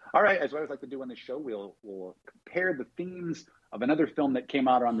 All right, as I always like to do on this show, we'll compare the themes of another film that came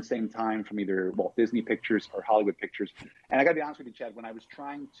out around the same time from either Walt Disney Pictures or Hollywood Pictures. And I got to be honest with you, Chad, when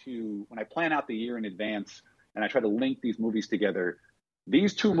I plan out the year in advance and I try to link these movies together,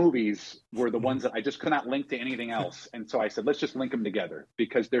 these two movies were the ones that I just could not link to anything else. And so I said, let's just link them together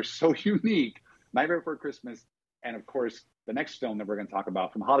because they're so unique. Nightmare Before Christmas, and of course, the next film that we're going to talk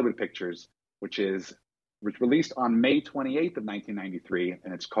about from Hollywood Pictures, which was released on May 28th of 1993,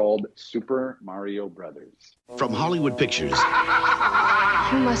 and it's called Super Mario Brothers. From Hollywood Pictures.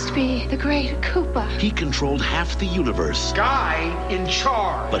 You must be the great Koopa. He controlled half the universe. Guy in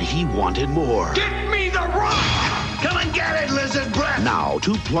charge. But he wanted more. Get me the rock! Come and get it, lizard breath! Now,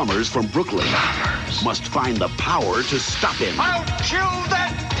 two plumbers from Brooklyn must find the power to stop him. I'll kill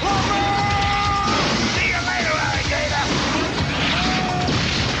that plumber! See you later, alligator!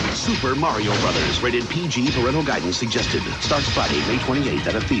 Super Mario Brothers, rated PG, parental guidance suggested. Starts Friday, May 28th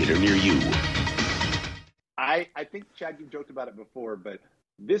at a theater near you. I think, Chad, you joked about it before, but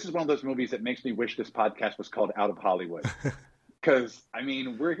this is one of those movies that makes me wish this podcast was called Out of Hollywood. Because, I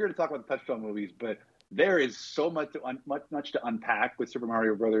mean, we're here to talk about the Touchstone movies, but there is so much to unpack with Super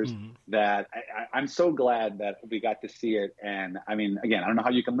Mario Brothers that I'm so glad that we got to see it. And, I mean, again, I don't know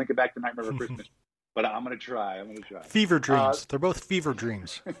how you can link it back to Nightmare Before Christmas, but I'm going to try. Fever dreams. They're both fever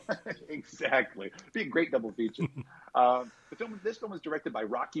dreams. Exactly. Be a great double feature. This film was directed by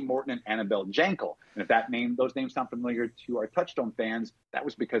Rocky Morton and Annabelle Jankel. And if those names sound familiar to our Touchstone fans, that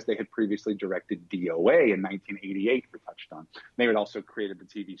was because they had previously directed DOA in 1988 for Touchstone. They had also created the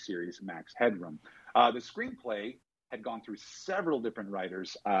TV series Max Headroom. The screenplay had gone through several different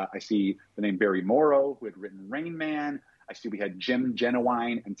writers. I see the name Barry Morrow, who had written Rain Man. I see we had Jim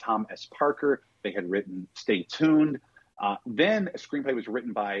Genuine and Tom S. Parker. They had written Stay Tuned. Then a screenplay was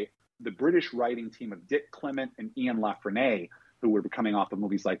written by the British writing team of Dick Clement and Ian LaFrennay, who were coming off of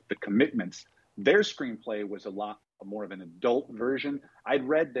movies like The Commitments. Their screenplay was a lot more of an adult version. I'd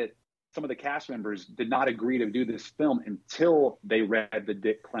read that some of the cast members did not agree to do this film until they read the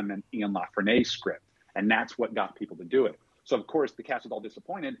Dick Clement, Ian LaFrennay script. And that's what got people to do it. So, of course, the cast was all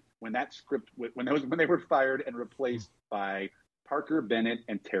disappointed when that script, when they were fired and replaced by Parker Bennett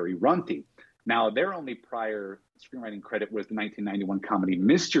and Terry Runte. Now, their only prior screenwriting credit was the 1991 comedy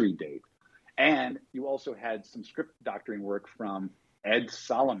Mystery Date. And you also had some script doctoring work from Ed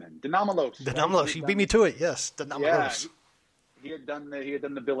Solomon. Denomalos. Denomalos. You beat me to it. Yes, Denomalos. Yeah, he had done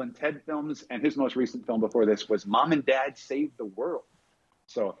the Bill and Ted films, and his most recent film before this was Mom and Dad Saved the World.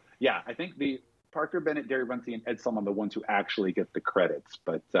 So, yeah, I think the Parker Bennett, Terry Runte, and Ed Solomon are the ones who actually get the credits.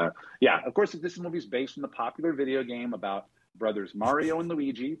 But, yeah, of course, this movie is based on the popular video game about brothers Mario and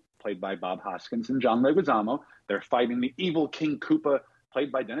Luigi, played by Bob Hoskins and John Leguizamo. They're fighting the evil King Koopa,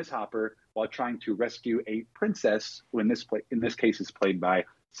 played by Dennis Hopper, while trying to rescue a princess, who in this case is played by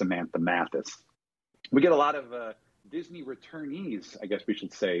Samantha Mathis. We get a lot of Disney returnees, I guess we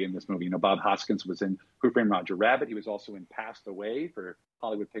should say, in this movie. You know, Bob Hoskins was in Who Framed Roger Rabbit. He was also in Passed Away for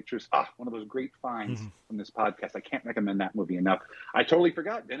Hollywood Pictures. One of those great finds from this podcast. I can't recommend that movie enough. I totally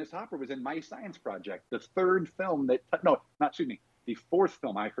forgot. Dennis Hopper was in My Science Project, the fourth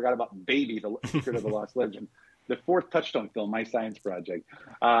film. I forgot about Baby, the Secret of the Lost Legend. The fourth Touchstone film, My Science Project.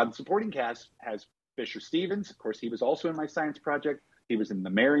 The supporting cast has Fisher Stevens. Of course, he was also in My Science Project. He was in The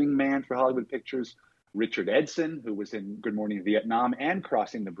Marrying Man for Hollywood Pictures. Richard Edson, who was in Good Morning Vietnam and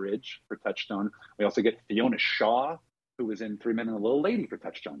Crossing the Bridge for Touchstone. We also get Fiona Shaw, who was in 3 Men and a Little Lady for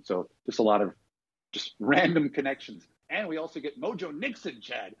Touchstone. So just a lot of just random connections. And we also get Mojo Nixon,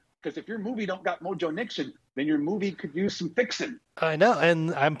 Chad. Because if your movie don't got Mojo Nixon, then your movie could use some fixing. I know,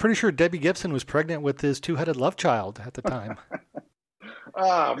 and I'm pretty sure Debbie Gibson was pregnant with his two-headed love child at the time.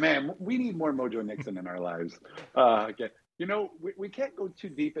 Oh, man, we need more Mojo Nixon in our lives. Okay. You know, we can't go too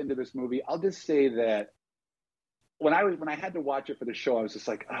deep into this movie. I'll just say that when I had to watch it for the show, I was just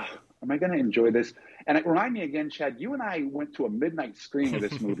like, am I going to enjoy this? And it reminded me again, Chad, you and I went to a midnight screening of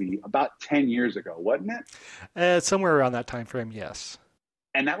this movie about 10 years ago, wasn't it? Somewhere around that time frame, yes.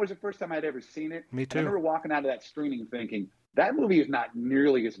 And that was the first time I'd ever seen it. Me too. I remember walking out of that screening thinking, that movie is not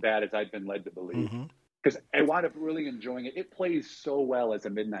nearly as bad as I'd been led to believe. because I wound up really enjoying it. It plays so well as a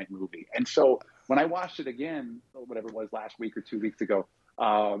midnight movie. And so when I watched it again, whatever it was last week or 2 weeks ago,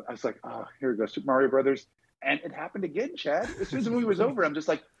 I was like, oh, here we go, Super Mario Brothers. And it happened again, Chad. As soon as the movie was over, I'm just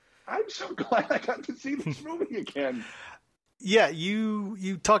like, I'm so glad I got to see this movie again. Yeah,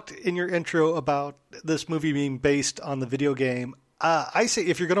 you talked in your intro about this movie being based on the video game. I say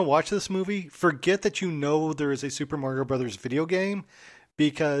if you're going to watch this movie, forget that you know there is a Super Mario Brothers video game,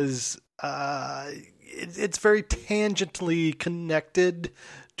 because it's very tangentially connected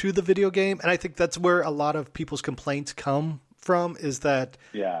to the video game. And I think that's where a lot of people's complaints come from, is that,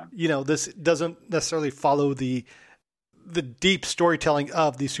 this doesn't necessarily follow the deep storytelling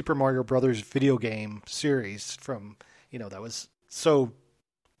of the Super Mario Brothers video game series from, that was so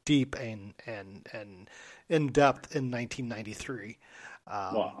deep and in depth in 1993.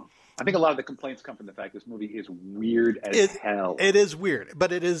 Well, I think a lot of the complaints come from the fact this movie is weird as hell. It is weird,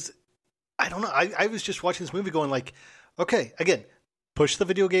 but it is, I don't know. I was just watching this movie going like, okay, again, push the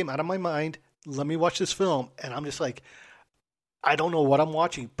video game out of my mind. Let me watch this film. And I'm just like, I don't know what I'm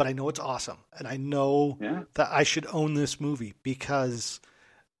watching, but I know it's awesome. And I know that I should own this movie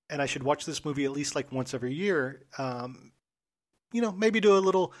and I should watch this movie at least like once every year. Maybe do a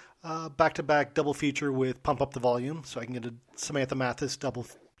little back-to-back double feature with Pump Up the Volume, so I can get a Samantha Mathis double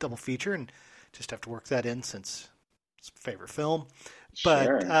feature, and just have to work that in since it's my favorite film.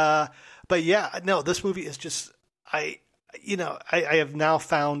 Sure. But yeah, no, this movie is just, I have now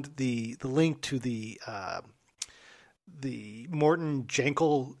found the link to the Morton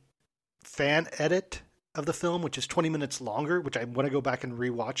Jankel fan edit of the film, which is 20 minutes longer, which I want to go back and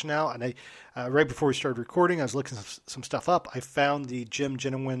rewatch now. And I right before we started recording, I was looking some stuff up. I found the Jim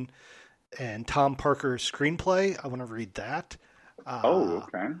Genowin and Tom Parker screenplay. I want to read that.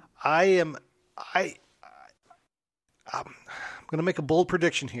 Okay. I'm going to make a bold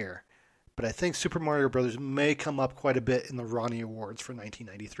prediction here, but I think Super Mario Brothers may come up quite a bit in the Ronnie Awards for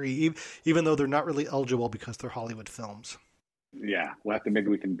 1993, even though they're not really eligible because they're Hollywood films. Yeah, maybe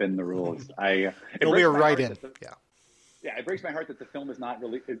we can bend the rules. It'll be a write-in. Yeah, it breaks my heart that the film is not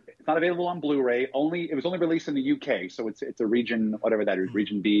really. It's not available on Blu-ray. It was only released in the UK, so it's a region, whatever that is,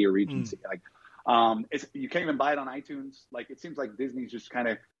 region B or region C. Like, you can't even buy it on iTunes. Like, it seems like Disney's just kind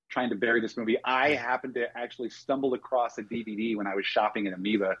of trying to bury this movie. I happened to actually stumble across a DVD when I was shopping at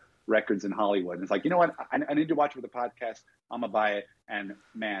Amoeba Records in Hollywood, and it's like, you know what? I need to watch it for the podcast. I'm gonna buy it, and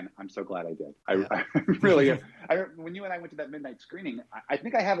man, I'm so glad I did. I really am. When you and I went to that midnight screening, I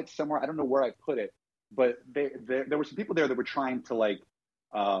think I have it somewhere. I don't know where I put it, but there were some people there that were trying to I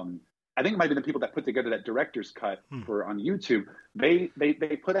think it might be the people that put together that director's cut for on YouTube. They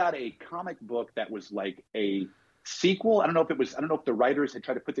put out a comic book that was like a sequel. I don't know if the writers had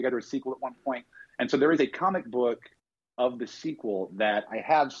tried to put together a sequel at one point, and so there is a comic book of the sequel that I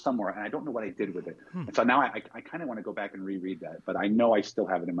have somewhere, and I don't know what I did with it. And so now I kind of want to go back and reread that, but I know I still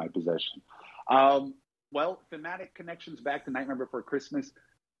have it in my possession. Well, thematic connections back to Nightmare Before Christmas.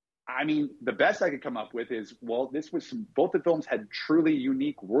 I mean, the best I could come up with is, both the films had truly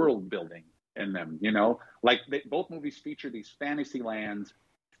unique world building in them, both movies feature these fantasy lands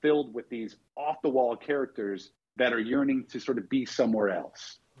filled with these off the wall characters that are yearning to sort of be somewhere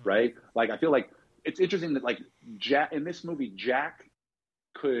else, right? Like, I feel like it's interesting that, like, Jack in this movie, Jack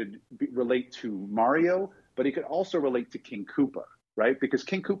could relate to Mario, but he could also relate to King Koopa, right? Because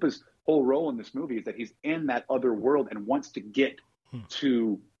King Koopa's whole role in this movie is that he's in that other world and wants to get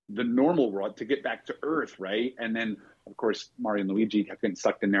to the normal world, to get back to Earth, right? And then, of course, Mario and Luigi have been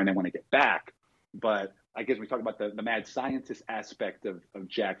sucked in there and they want to get back. But I guess we talk about the mad scientist aspect of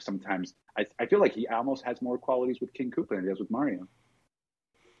Jack sometimes. I feel like he almost has more qualities with King Koopa than he does with Mario.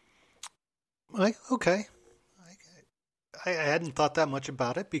 Okay. I hadn't thought that much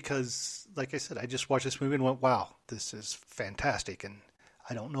about it because, like I said, I just watched this movie and went, wow, this is fantastic. And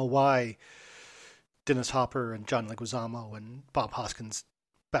I don't know why Dennis Hopper and John Leguizamo and Bob Hoskins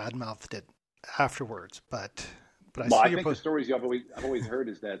badmouthed it afterwards. But I think the stories I've always heard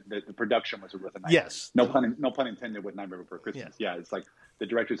is that the production was a real nightmare. Yes. No pun intended with Nightmare Before Christmas. Yeah, it's like the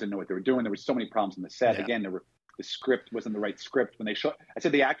directors didn't know what they were doing. There were so many problems in the set. Yeah. Again, the script wasn't the right script when they showed. I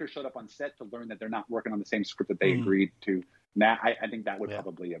said the actors showed up on set to learn that they're not working on the same script that they agreed to. Now, I think that would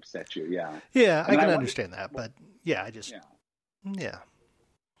probably upset you. Yeah. Yeah, I can understand that, but yeah.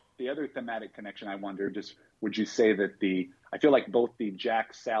 The other thematic connection, I wonder, would you say that I feel like both the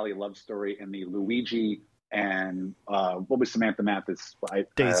Jack Sally love story and the Luigi and what was Samantha Mathis?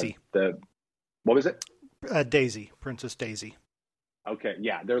 Daisy. What was it? Daisy, Princess Daisy. Okay,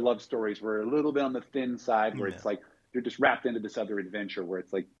 yeah, their love stories were a little bit on the thin side, where it's like they're just wrapped into this other adventure, where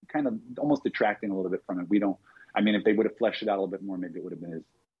it's like kind of almost detracting a little bit from it. If they would have fleshed it out a little bit more, maybe it would have been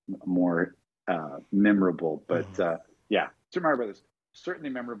more memorable. But yeah, Super Mario Brothers, certainly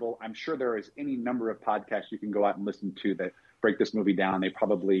memorable. I'm sure there is any number of podcasts you can go out and listen to that break this movie down. They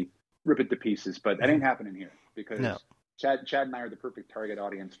probably rip it to pieces, but that ain't happening here because Chad and I are the perfect target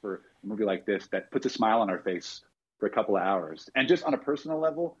audience for a movie like this that puts a smile on our face for a couple of hours. And just on a personal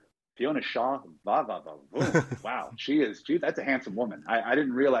level, Fiona Shaw, wow, that's a handsome woman. I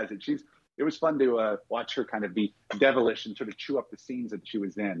didn't realize it. It was fun to watch her kind of be devilish and sort of chew up the scenes that she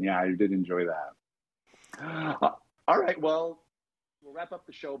was in. Yeah, I did enjoy that. All right, well, we'll wrap up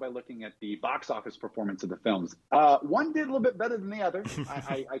the show by looking at the box office performance of the films. One did a little bit better than the other.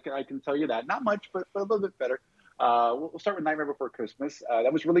 I can tell you that. Not much, but a little bit better. We'll start with Nightmare Before Christmas.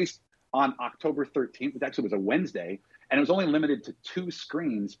 That was released on October 13th. It actually was a Wednesday, and it was only limited to 2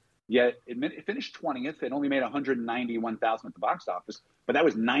 screens. Yet it finished 20th. It only made $191,000 at the box office, but that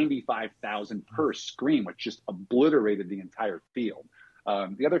was $95,000 per screen, which just obliterated the entire field.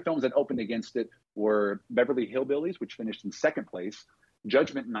 The other films that opened against it were Beverly Hillbillies, which finished in 2nd place,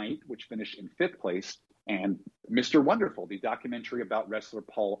 Judgment Night, which finished in 5th place, and Mr. Wonderful, the documentary about wrestler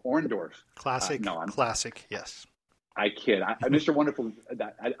Paul Orndorff. Classic. Classic. Yes. I kid. Mr. Wonderful.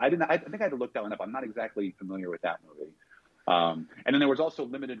 I think I had to look that one up. I'm not exactly familiar with that movie. And then there was also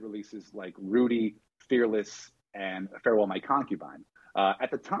limited releases like Rudy, Fearless, and Farewell My Concubine.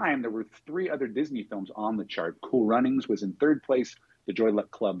 At the time, there were 3 other Disney films on the chart. Cool Runnings was in 3rd place, The Joy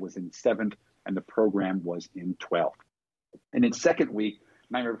Luck Club was in 7th, and The Program was in 12th. And in 2nd week,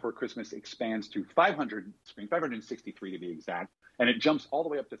 Nightmare Before Christmas expands to 500 screens, 563 to be exact, and it jumps all the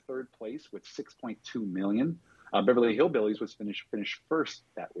way up to 3rd place with 6.2 million. Beverly Hillbillies was finished 1st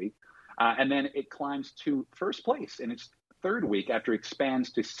that week. And then it climbs to 1st place in its 3rd week after it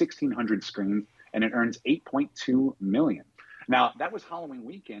expands to 1,600 screens, and it earns 8.2 million. Now, that was Halloween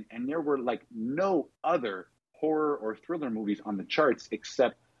weekend, and there were like no other horror or thriller movies on the charts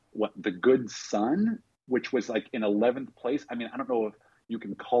except The Good Son, which was like in 11th place. I mean, I don't know if you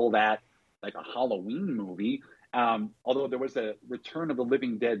can call that like a Halloween movie. Although there was a Return of the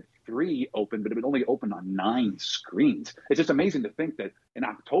Living Dead 3 open, but it would only open on 9 screens. It's just amazing to think that in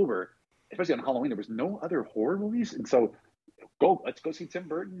October, especially on Halloween, there was no other horror movies. And so let's go see Tim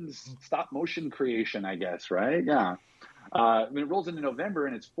Burton's stop motion creation, I guess, right? Yeah. When it rolls into November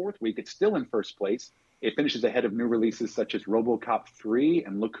in its 4th week, it's still in 1st place. It finishes ahead of new releases such as RoboCop 3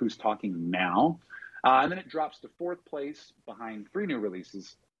 and Look Who's Talking Now. And then it drops to 4th place behind 3 new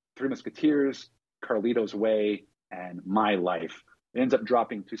releases, Three Musketeers, Carlito's Way, and My Life. It ends up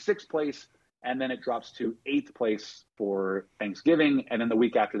dropping to 6th place, and then it drops to 8th place for Thanksgiving, and then the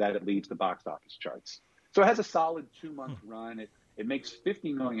week after that, it leaves the box office charts. So it has a solid 2-month run. It makes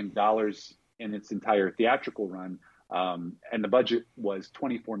 $50 million in its entire theatrical run, and the budget was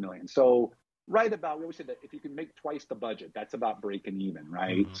 $24 million. So right about, we always say that if you can make twice the budget, that's about breaking even,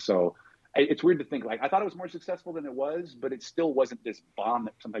 right? Mm-hmm. So it's weird to think, like, I thought it was more successful than it was, but it still wasn't this bomb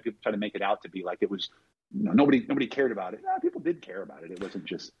that sometimes people try to make it out to be. Like, it was, nobody cared about it. No, people did care about it. It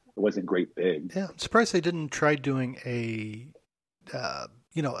wasn't great big. Yeah, I'm surprised they didn't try doing a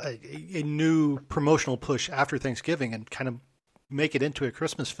new promotional push after Thanksgiving and kind of make it into a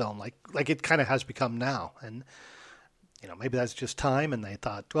Christmas film, like it kind of has become now. And maybe that's just time, and they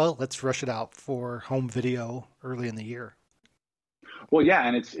thought, well, let's rush it out for home video early in the year. Well, yeah,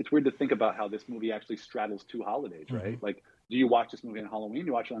 and it's weird to think about how this movie actually straddles 2 holidays, right? Mm-hmm. Like, do you watch this movie on Halloween? Do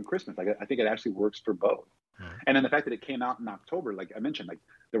you watch it on Christmas? Like, I think it actually works for both. Mm-hmm. And then the fact that it came out in October, like I mentioned, like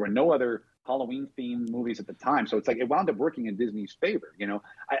there were no other Halloween-themed movies at the time, so it's like it wound up working in Disney's favor.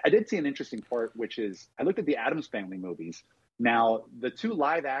 I did see an interesting part, which is I looked at the Addams Family movies. Now, the 2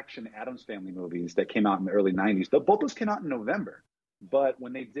 live-action Addams Family movies that came out in the early 90s, both those came out in November. But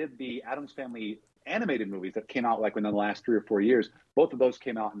when they did the Addams Family animated movies that came out like within the last 3 or 4 years, both of those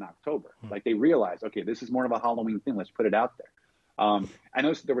came out in October. Mm-hmm. Like they realized, okay, this is more of a Halloween thing. Let's put it out there. I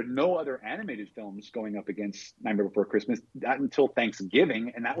noticed there were no other animated films going up against Nightmare Before Christmas not until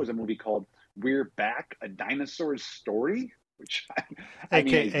Thanksgiving, and that was a movie called We're Back, A Dinosaur's Story, which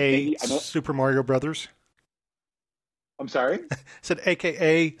AKA Super Mario Brothers. I'm sorry? Said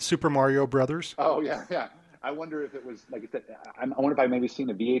AKA Super Mario Brothers. Oh, yeah. I wonder if it was, like I said, I wonder if I maybe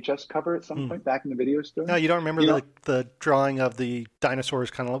seen a VHS cover at some point back in the video store. No, you don't remember the drawing of the dinosaurs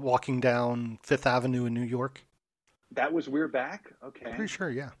kind of walking down Fifth Avenue in New York? That was We're Back? Okay. Pretty sure,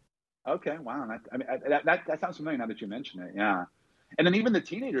 yeah. Okay, wow. That sounds familiar now that you mention it, yeah. And then even the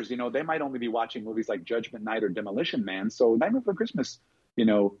teenagers, they might only be watching movies like Judgment Night or Demolition Man. So Nightmare Before Christmas,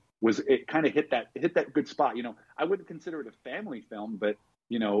 it kind of hit that good spot. I wouldn't consider it a family film, but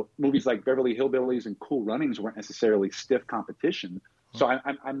movies like Beverly Hillbillies and Cool Runnings weren't necessarily stiff competition. So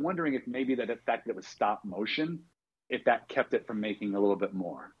I'm wondering if maybe the fact that it was stop motion, if that kept it from making a little bit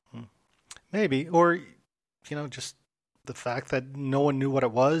more. Maybe. Or, just the fact that no one knew what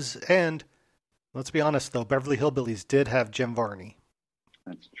it was. And let's be honest, though, Beverly Hillbillies did have Jim Varney.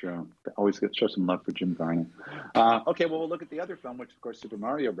 That's true. Always show some love for Jim Varney. Okay, well, we'll look at the other film, which, of course, Super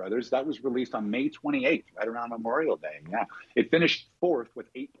Mario Brothers. That was released on May 28th, right around Memorial Day. Yeah. It finished fourth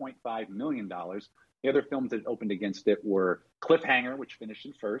with $8.5 million. The other films that opened against it were Cliffhanger, which finished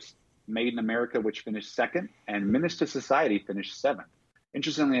in first, Made in America, which finished second, and Menace to Society finished seventh.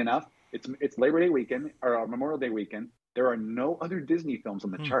 Interestingly enough, it's Labor Day weekend, or Memorial Day weekend. There are no other Disney films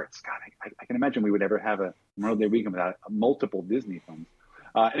on the charts. God, I can imagine we would ever have a Memorial Day weekend without multiple Disney films.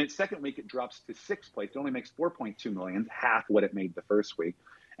 And its second week, it drops to sixth place. It only makes $4.2 million, half what it made the first week.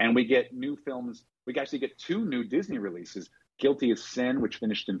 And we get new films. We actually get two new Disney releases, Guilty as Sin, which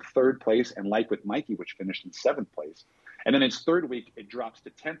finished in third place, and Life with Mikey, which finished in seventh place. And then its third week, it drops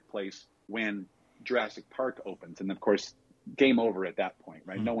to 10th place when Jurassic Park opens. And, of course, game over at that point,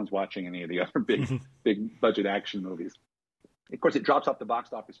 right? No one's watching any of the other big budget action movies. Of course, it drops off the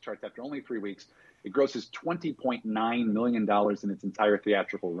box office charts after only 3 weeks. It grosses $20.9 million in its entire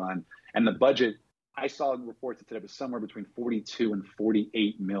theatrical run. And the budget, I saw reports that said it was somewhere between 42 and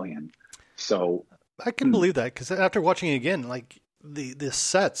 48 million. So I can believe that, because after watching it again, like the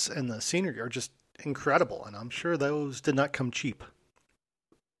sets and the scenery are just incredible. And I'm sure those did not come cheap.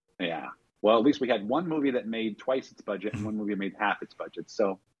 Yeah. Well, at least we had one movie that made twice its budget and one movie that made half its budget.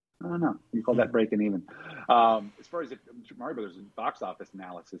 So I don't know. You call that breaking even. As far as Mario Brothers box office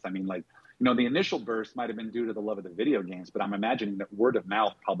analysis, I mean, the initial burst might have been due to the love of the video games, but I'm imagining that word of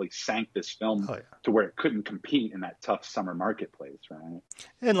mouth probably sank this film to where it couldn't compete in that tough summer marketplace, right?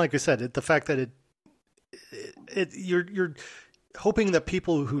 And like I said, the fact that you're hoping that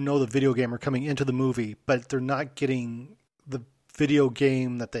people who know the video game are coming into the movie, but they're not getting the video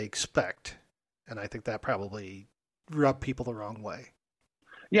game that they expect. And I think that probably rubbed people the wrong way.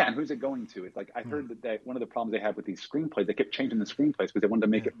 Yeah, and who's it going to? It's like I heard that one of the problems they had with these screenplays, they kept changing the screenplays because they wanted to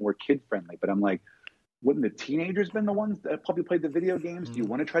make it more kid-friendly. But I'm like, wouldn't the teenagers been the ones that probably played the video games? Do you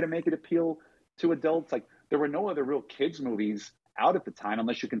want to try to make it appeal to adults? Like, there were no other real kids movies out at the time,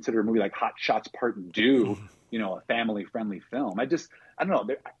 unless you consider a movie like Hot Shots Part 2, a family-friendly film. I don't know.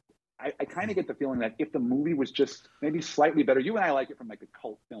 I kind of get the feeling that if the movie was just maybe slightly better, you and I like it from like a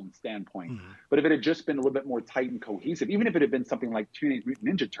cult film standpoint, but if it had just been a little bit more tight and cohesive, even if it had been something like Teenage Mutant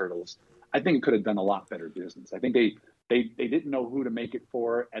Ninja Turtles, I think it could have done a lot better business. I think they didn't know who to make it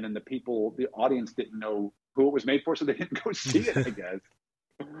for, and then the audience didn't know who it was made for, so they didn't go see it, I guess.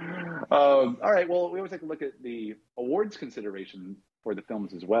 All right, well, we always like to look at the awards consideration for the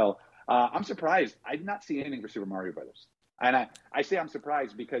films as well. I'm surprised. I did not see anything for Super Mario Brothers. And I say I'm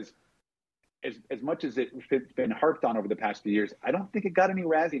surprised because as much as it's been harped on over the past few years, I don't think it got any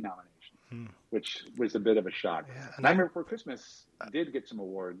Razzie nominations, which was a bit of a shock. Yeah, Nightmare Before Christmas did get some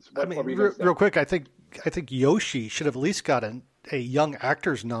awards. Real quick, I think Yoshi should have at least gotten a Young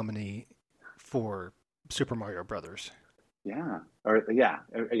Actors nominee for Super Mario Brothers. Yeah, I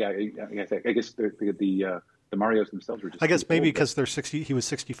guess the Marios themselves were just. I guess maybe because he was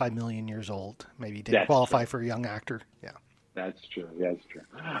 65 million years old. Maybe he didn't qualify for a young actor. Yeah. That's true. Yeah, that's true.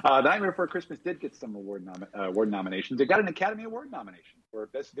 Nightmare Before Christmas did get some award nominations. It got an Academy Award nomination for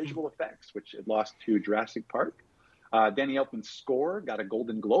Best Visual Effects, which it lost to Jurassic Park. Danny Elfman's score got a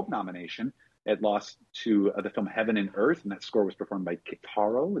Golden Globe nomination. It lost to the film Heaven and Earth, and that score was performed by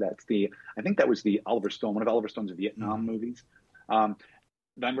Kitaro. I think that was the Oliver Stone, one of Oliver Stone's Vietnam movies. There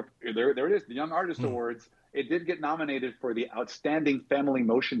it is, the Young Artist Awards. It did get nominated for the Outstanding Family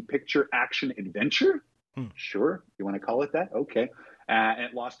Motion Picture Action Adventure. Sure, you want to call it that? Okay. And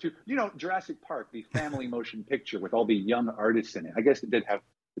it lost to, Jurassic Park, the family motion picture with all the young artists in it. I guess it did have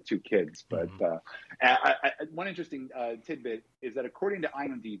the two kids, but one interesting tidbit is that according to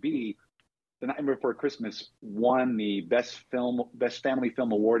IMDb, The Nightmare Before Christmas won the Best Family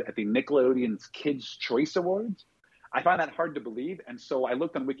Film Award at the Nickelodeon's Kids' Choice Awards. I find that hard to believe, and so I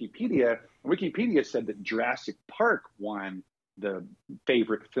looked on Wikipedia, and Wikipedia said that Jurassic Park won the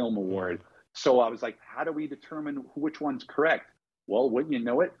Favorite Film Award. So I was like, how do we determine which one's correct? Well, wouldn't you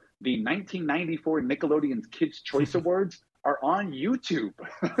know it? The 1994 Nickelodeon's Kids' Choice Awards are on YouTube.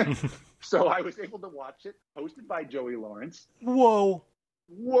 So I was able to watch it, hosted by Joey Lawrence. Whoa.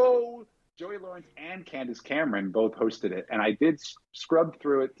 Joey Lawrence and Candace Cameron both hosted it. And I did scrub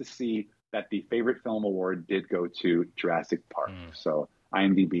through it to see that the Favorite Film Award did go to Jurassic Park. So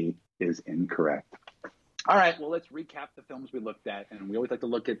IMDb is incorrect. All right, well, let's recap the films we looked at. And we always like to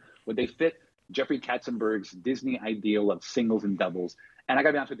look at would they fit Jeffrey Katzenberg's Disney ideal of singles and doubles. And I got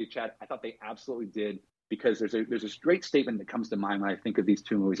to be honest with you, Chad, I thought they absolutely did, because there's a great statement that comes to mind when I think of these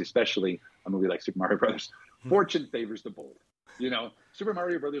two movies, especially a movie like Super Mario Brothers. Fortune favors the bold. Super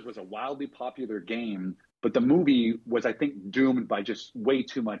Mario Brothers was a wildly popular game, but the movie was, I think, doomed by just way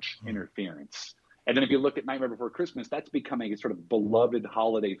too much interference. And then if you look at Nightmare Before Christmas, that's becoming a sort of beloved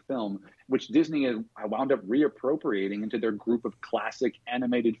holiday film, which Disney has wound up reappropriating into their group of classic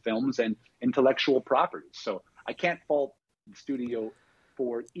animated films and intellectual properties. So I can't fault the studio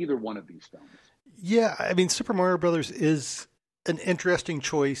for either one of these films. Yeah, I mean, Super Mario Brothers is an interesting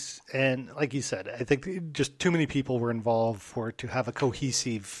choice. And like you said, I think just too many people were involved for it to have a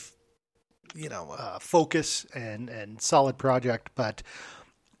cohesive, focus and solid project. But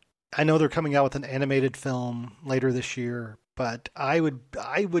I know they're coming out with an animated film later this year, but I would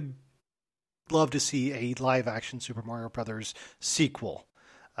love to see a live action Super Mario Brothers sequel,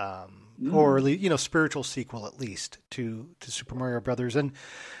 or spiritual sequel at least to Super Mario Brothers. And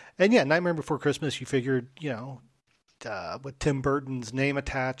yeah, Nightmare Before Christmas, you figured, with Tim Burton's name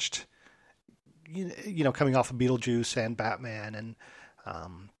attached, coming off of Beetlejuice and Batman and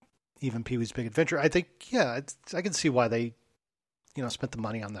even Pee-wee's Big Adventure, I think, I can see why they spent the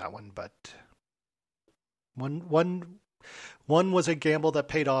money on that one, but one was a gamble that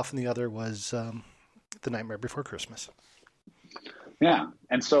paid off, and the other was The Nightmare Before Christmas. Yeah,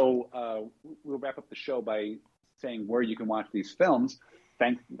 and so we'll wrap up the show by saying where you can watch these films.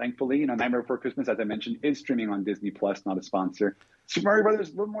 Thankfully, Nightmare Before Christmas, as I mentioned, is streaming on Disney Plus, not a sponsor. Super Mario Brothers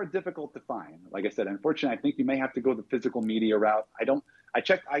is a little more difficult to find. Like I said, unfortunately, I think you may have to go the physical media route. I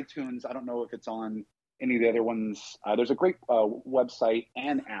checked iTunes. I don't know if it's on any of the other ones. There's a great website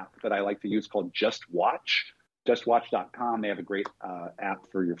and app that I like to use called Just Watch, justwatch.com. They have a great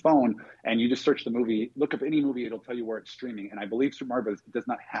app for your phone, and you just search the movie, look up any movie, it'll tell you where it's streaming. And I believe Super Mario Bros. Does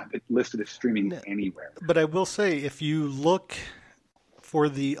not have it listed as streaming anywhere. But I will say, if you look for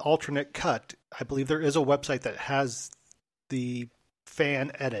the alternate cut, I believe there is a website that has the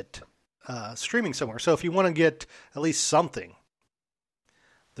fan edit streaming somewhere. So if you want to get at least something,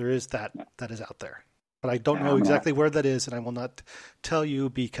 there is that is out there. But I don't know exactly where that is, and I will not tell you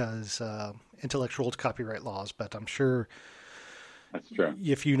because intellectual copyright laws, but I'm sure that's true.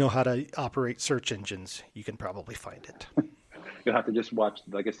 If you know how to operate search engines, you can probably find it. You'll have to just watch.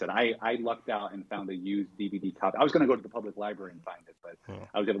 Like I said, I lucked out and found a used DVD copy. I was going to go to the public library and find it, but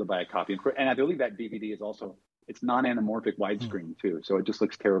I was able to buy a copy. And I believe that DVD is also, it's non-anamorphic widescreen too, so it just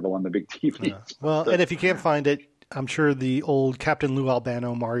looks terrible on the big TV. Yeah. Well, and if you can't find it, I'm sure the old Captain Lou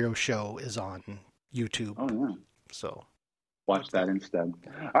Albano Mario show is on YouTube. Oh, yeah. So watch that instead.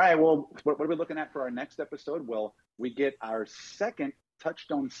 All right. Well, what are we looking at for our next episode? Well, we get our second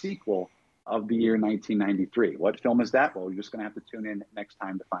Touchstone sequel of the year 1993. What film is that? Well, you're just going to have to tune in next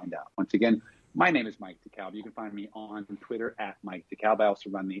time to find out. Once again, my name is Mike DeKalb. You can find me on Twitter at Mike DeKalb. I also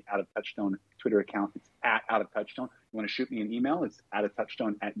run the Out of Touchstone Twitter account. It's at Out of Touchstone. You want to shoot me an email? It's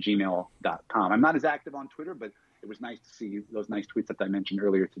outoftouchstone@gmail.com. I'm not as active on Twitter, but it was nice to see those nice tweets that I mentioned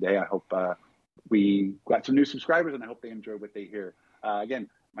earlier today. I hope we got some new subscribers, and I hope they enjoy what they hear. Again,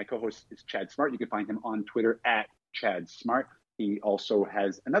 my co-host is Chad Smart. You can find him on Twitter at Chad Smart. He also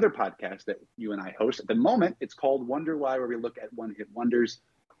has another podcast that you and I host. At the moment, it's called Wonder Why, where we look at one-hit wonders.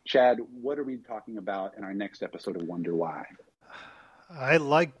 Chad, what are we talking about in our next episode of Wonder Why? I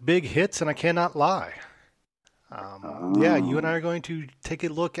like big hits, and I cannot lie. Yeah, you and I are going to take a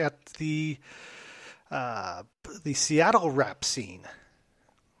look at the Seattle rap scene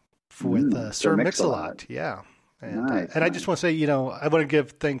with Sir Mix-a-Lot. Yeah. And, nice. I just want to say, I want to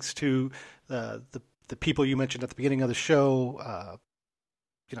give thanks to the people you mentioned at the beginning of the show.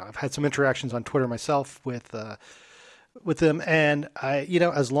 I've had some interactions on Twitter myself with them, and I,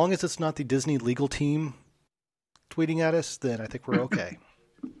 as long as it's not the Disney legal team tweeting at us, then I think we're okay.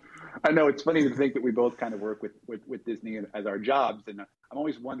 I know it's funny to think that we both kind of work with Disney as our jobs, and I'm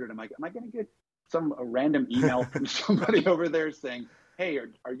always wondering, am I going to get a random email from somebody over there saying, "Hey,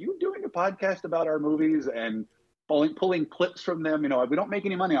 are you doing a podcast about our movies and pulling clips from them?" We don't make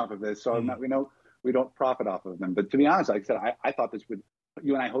any money off of this, so we don't profit off of them. But to be honest, like I said, I thought this would,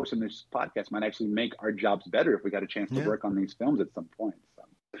 you and I hosting this podcast might actually make our jobs better if we got a chance to work on these films at some point. So,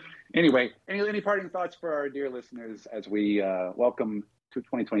 anyway, any parting thoughts for our dear listeners as we welcome to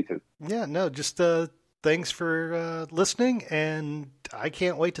 2022? Yeah, no, just thanks for listening, and I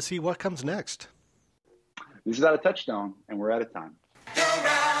can't wait to see what comes next. This is Out of Touchstone, and we're out of time. You're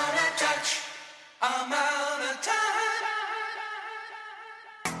out of touch. I'm out of time.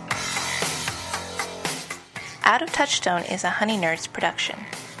 Out of Touchstone is a Honey Nerds production.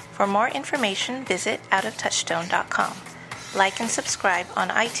 For more information, visit outoftouchstone.com. Like and subscribe on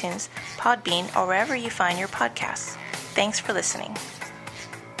iTunes, Podbean, or wherever you find your podcasts. Thanks for listening.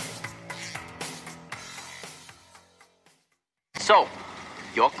 So,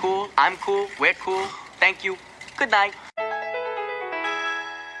 you're cool, I'm cool, we're cool. Thank you. Good night.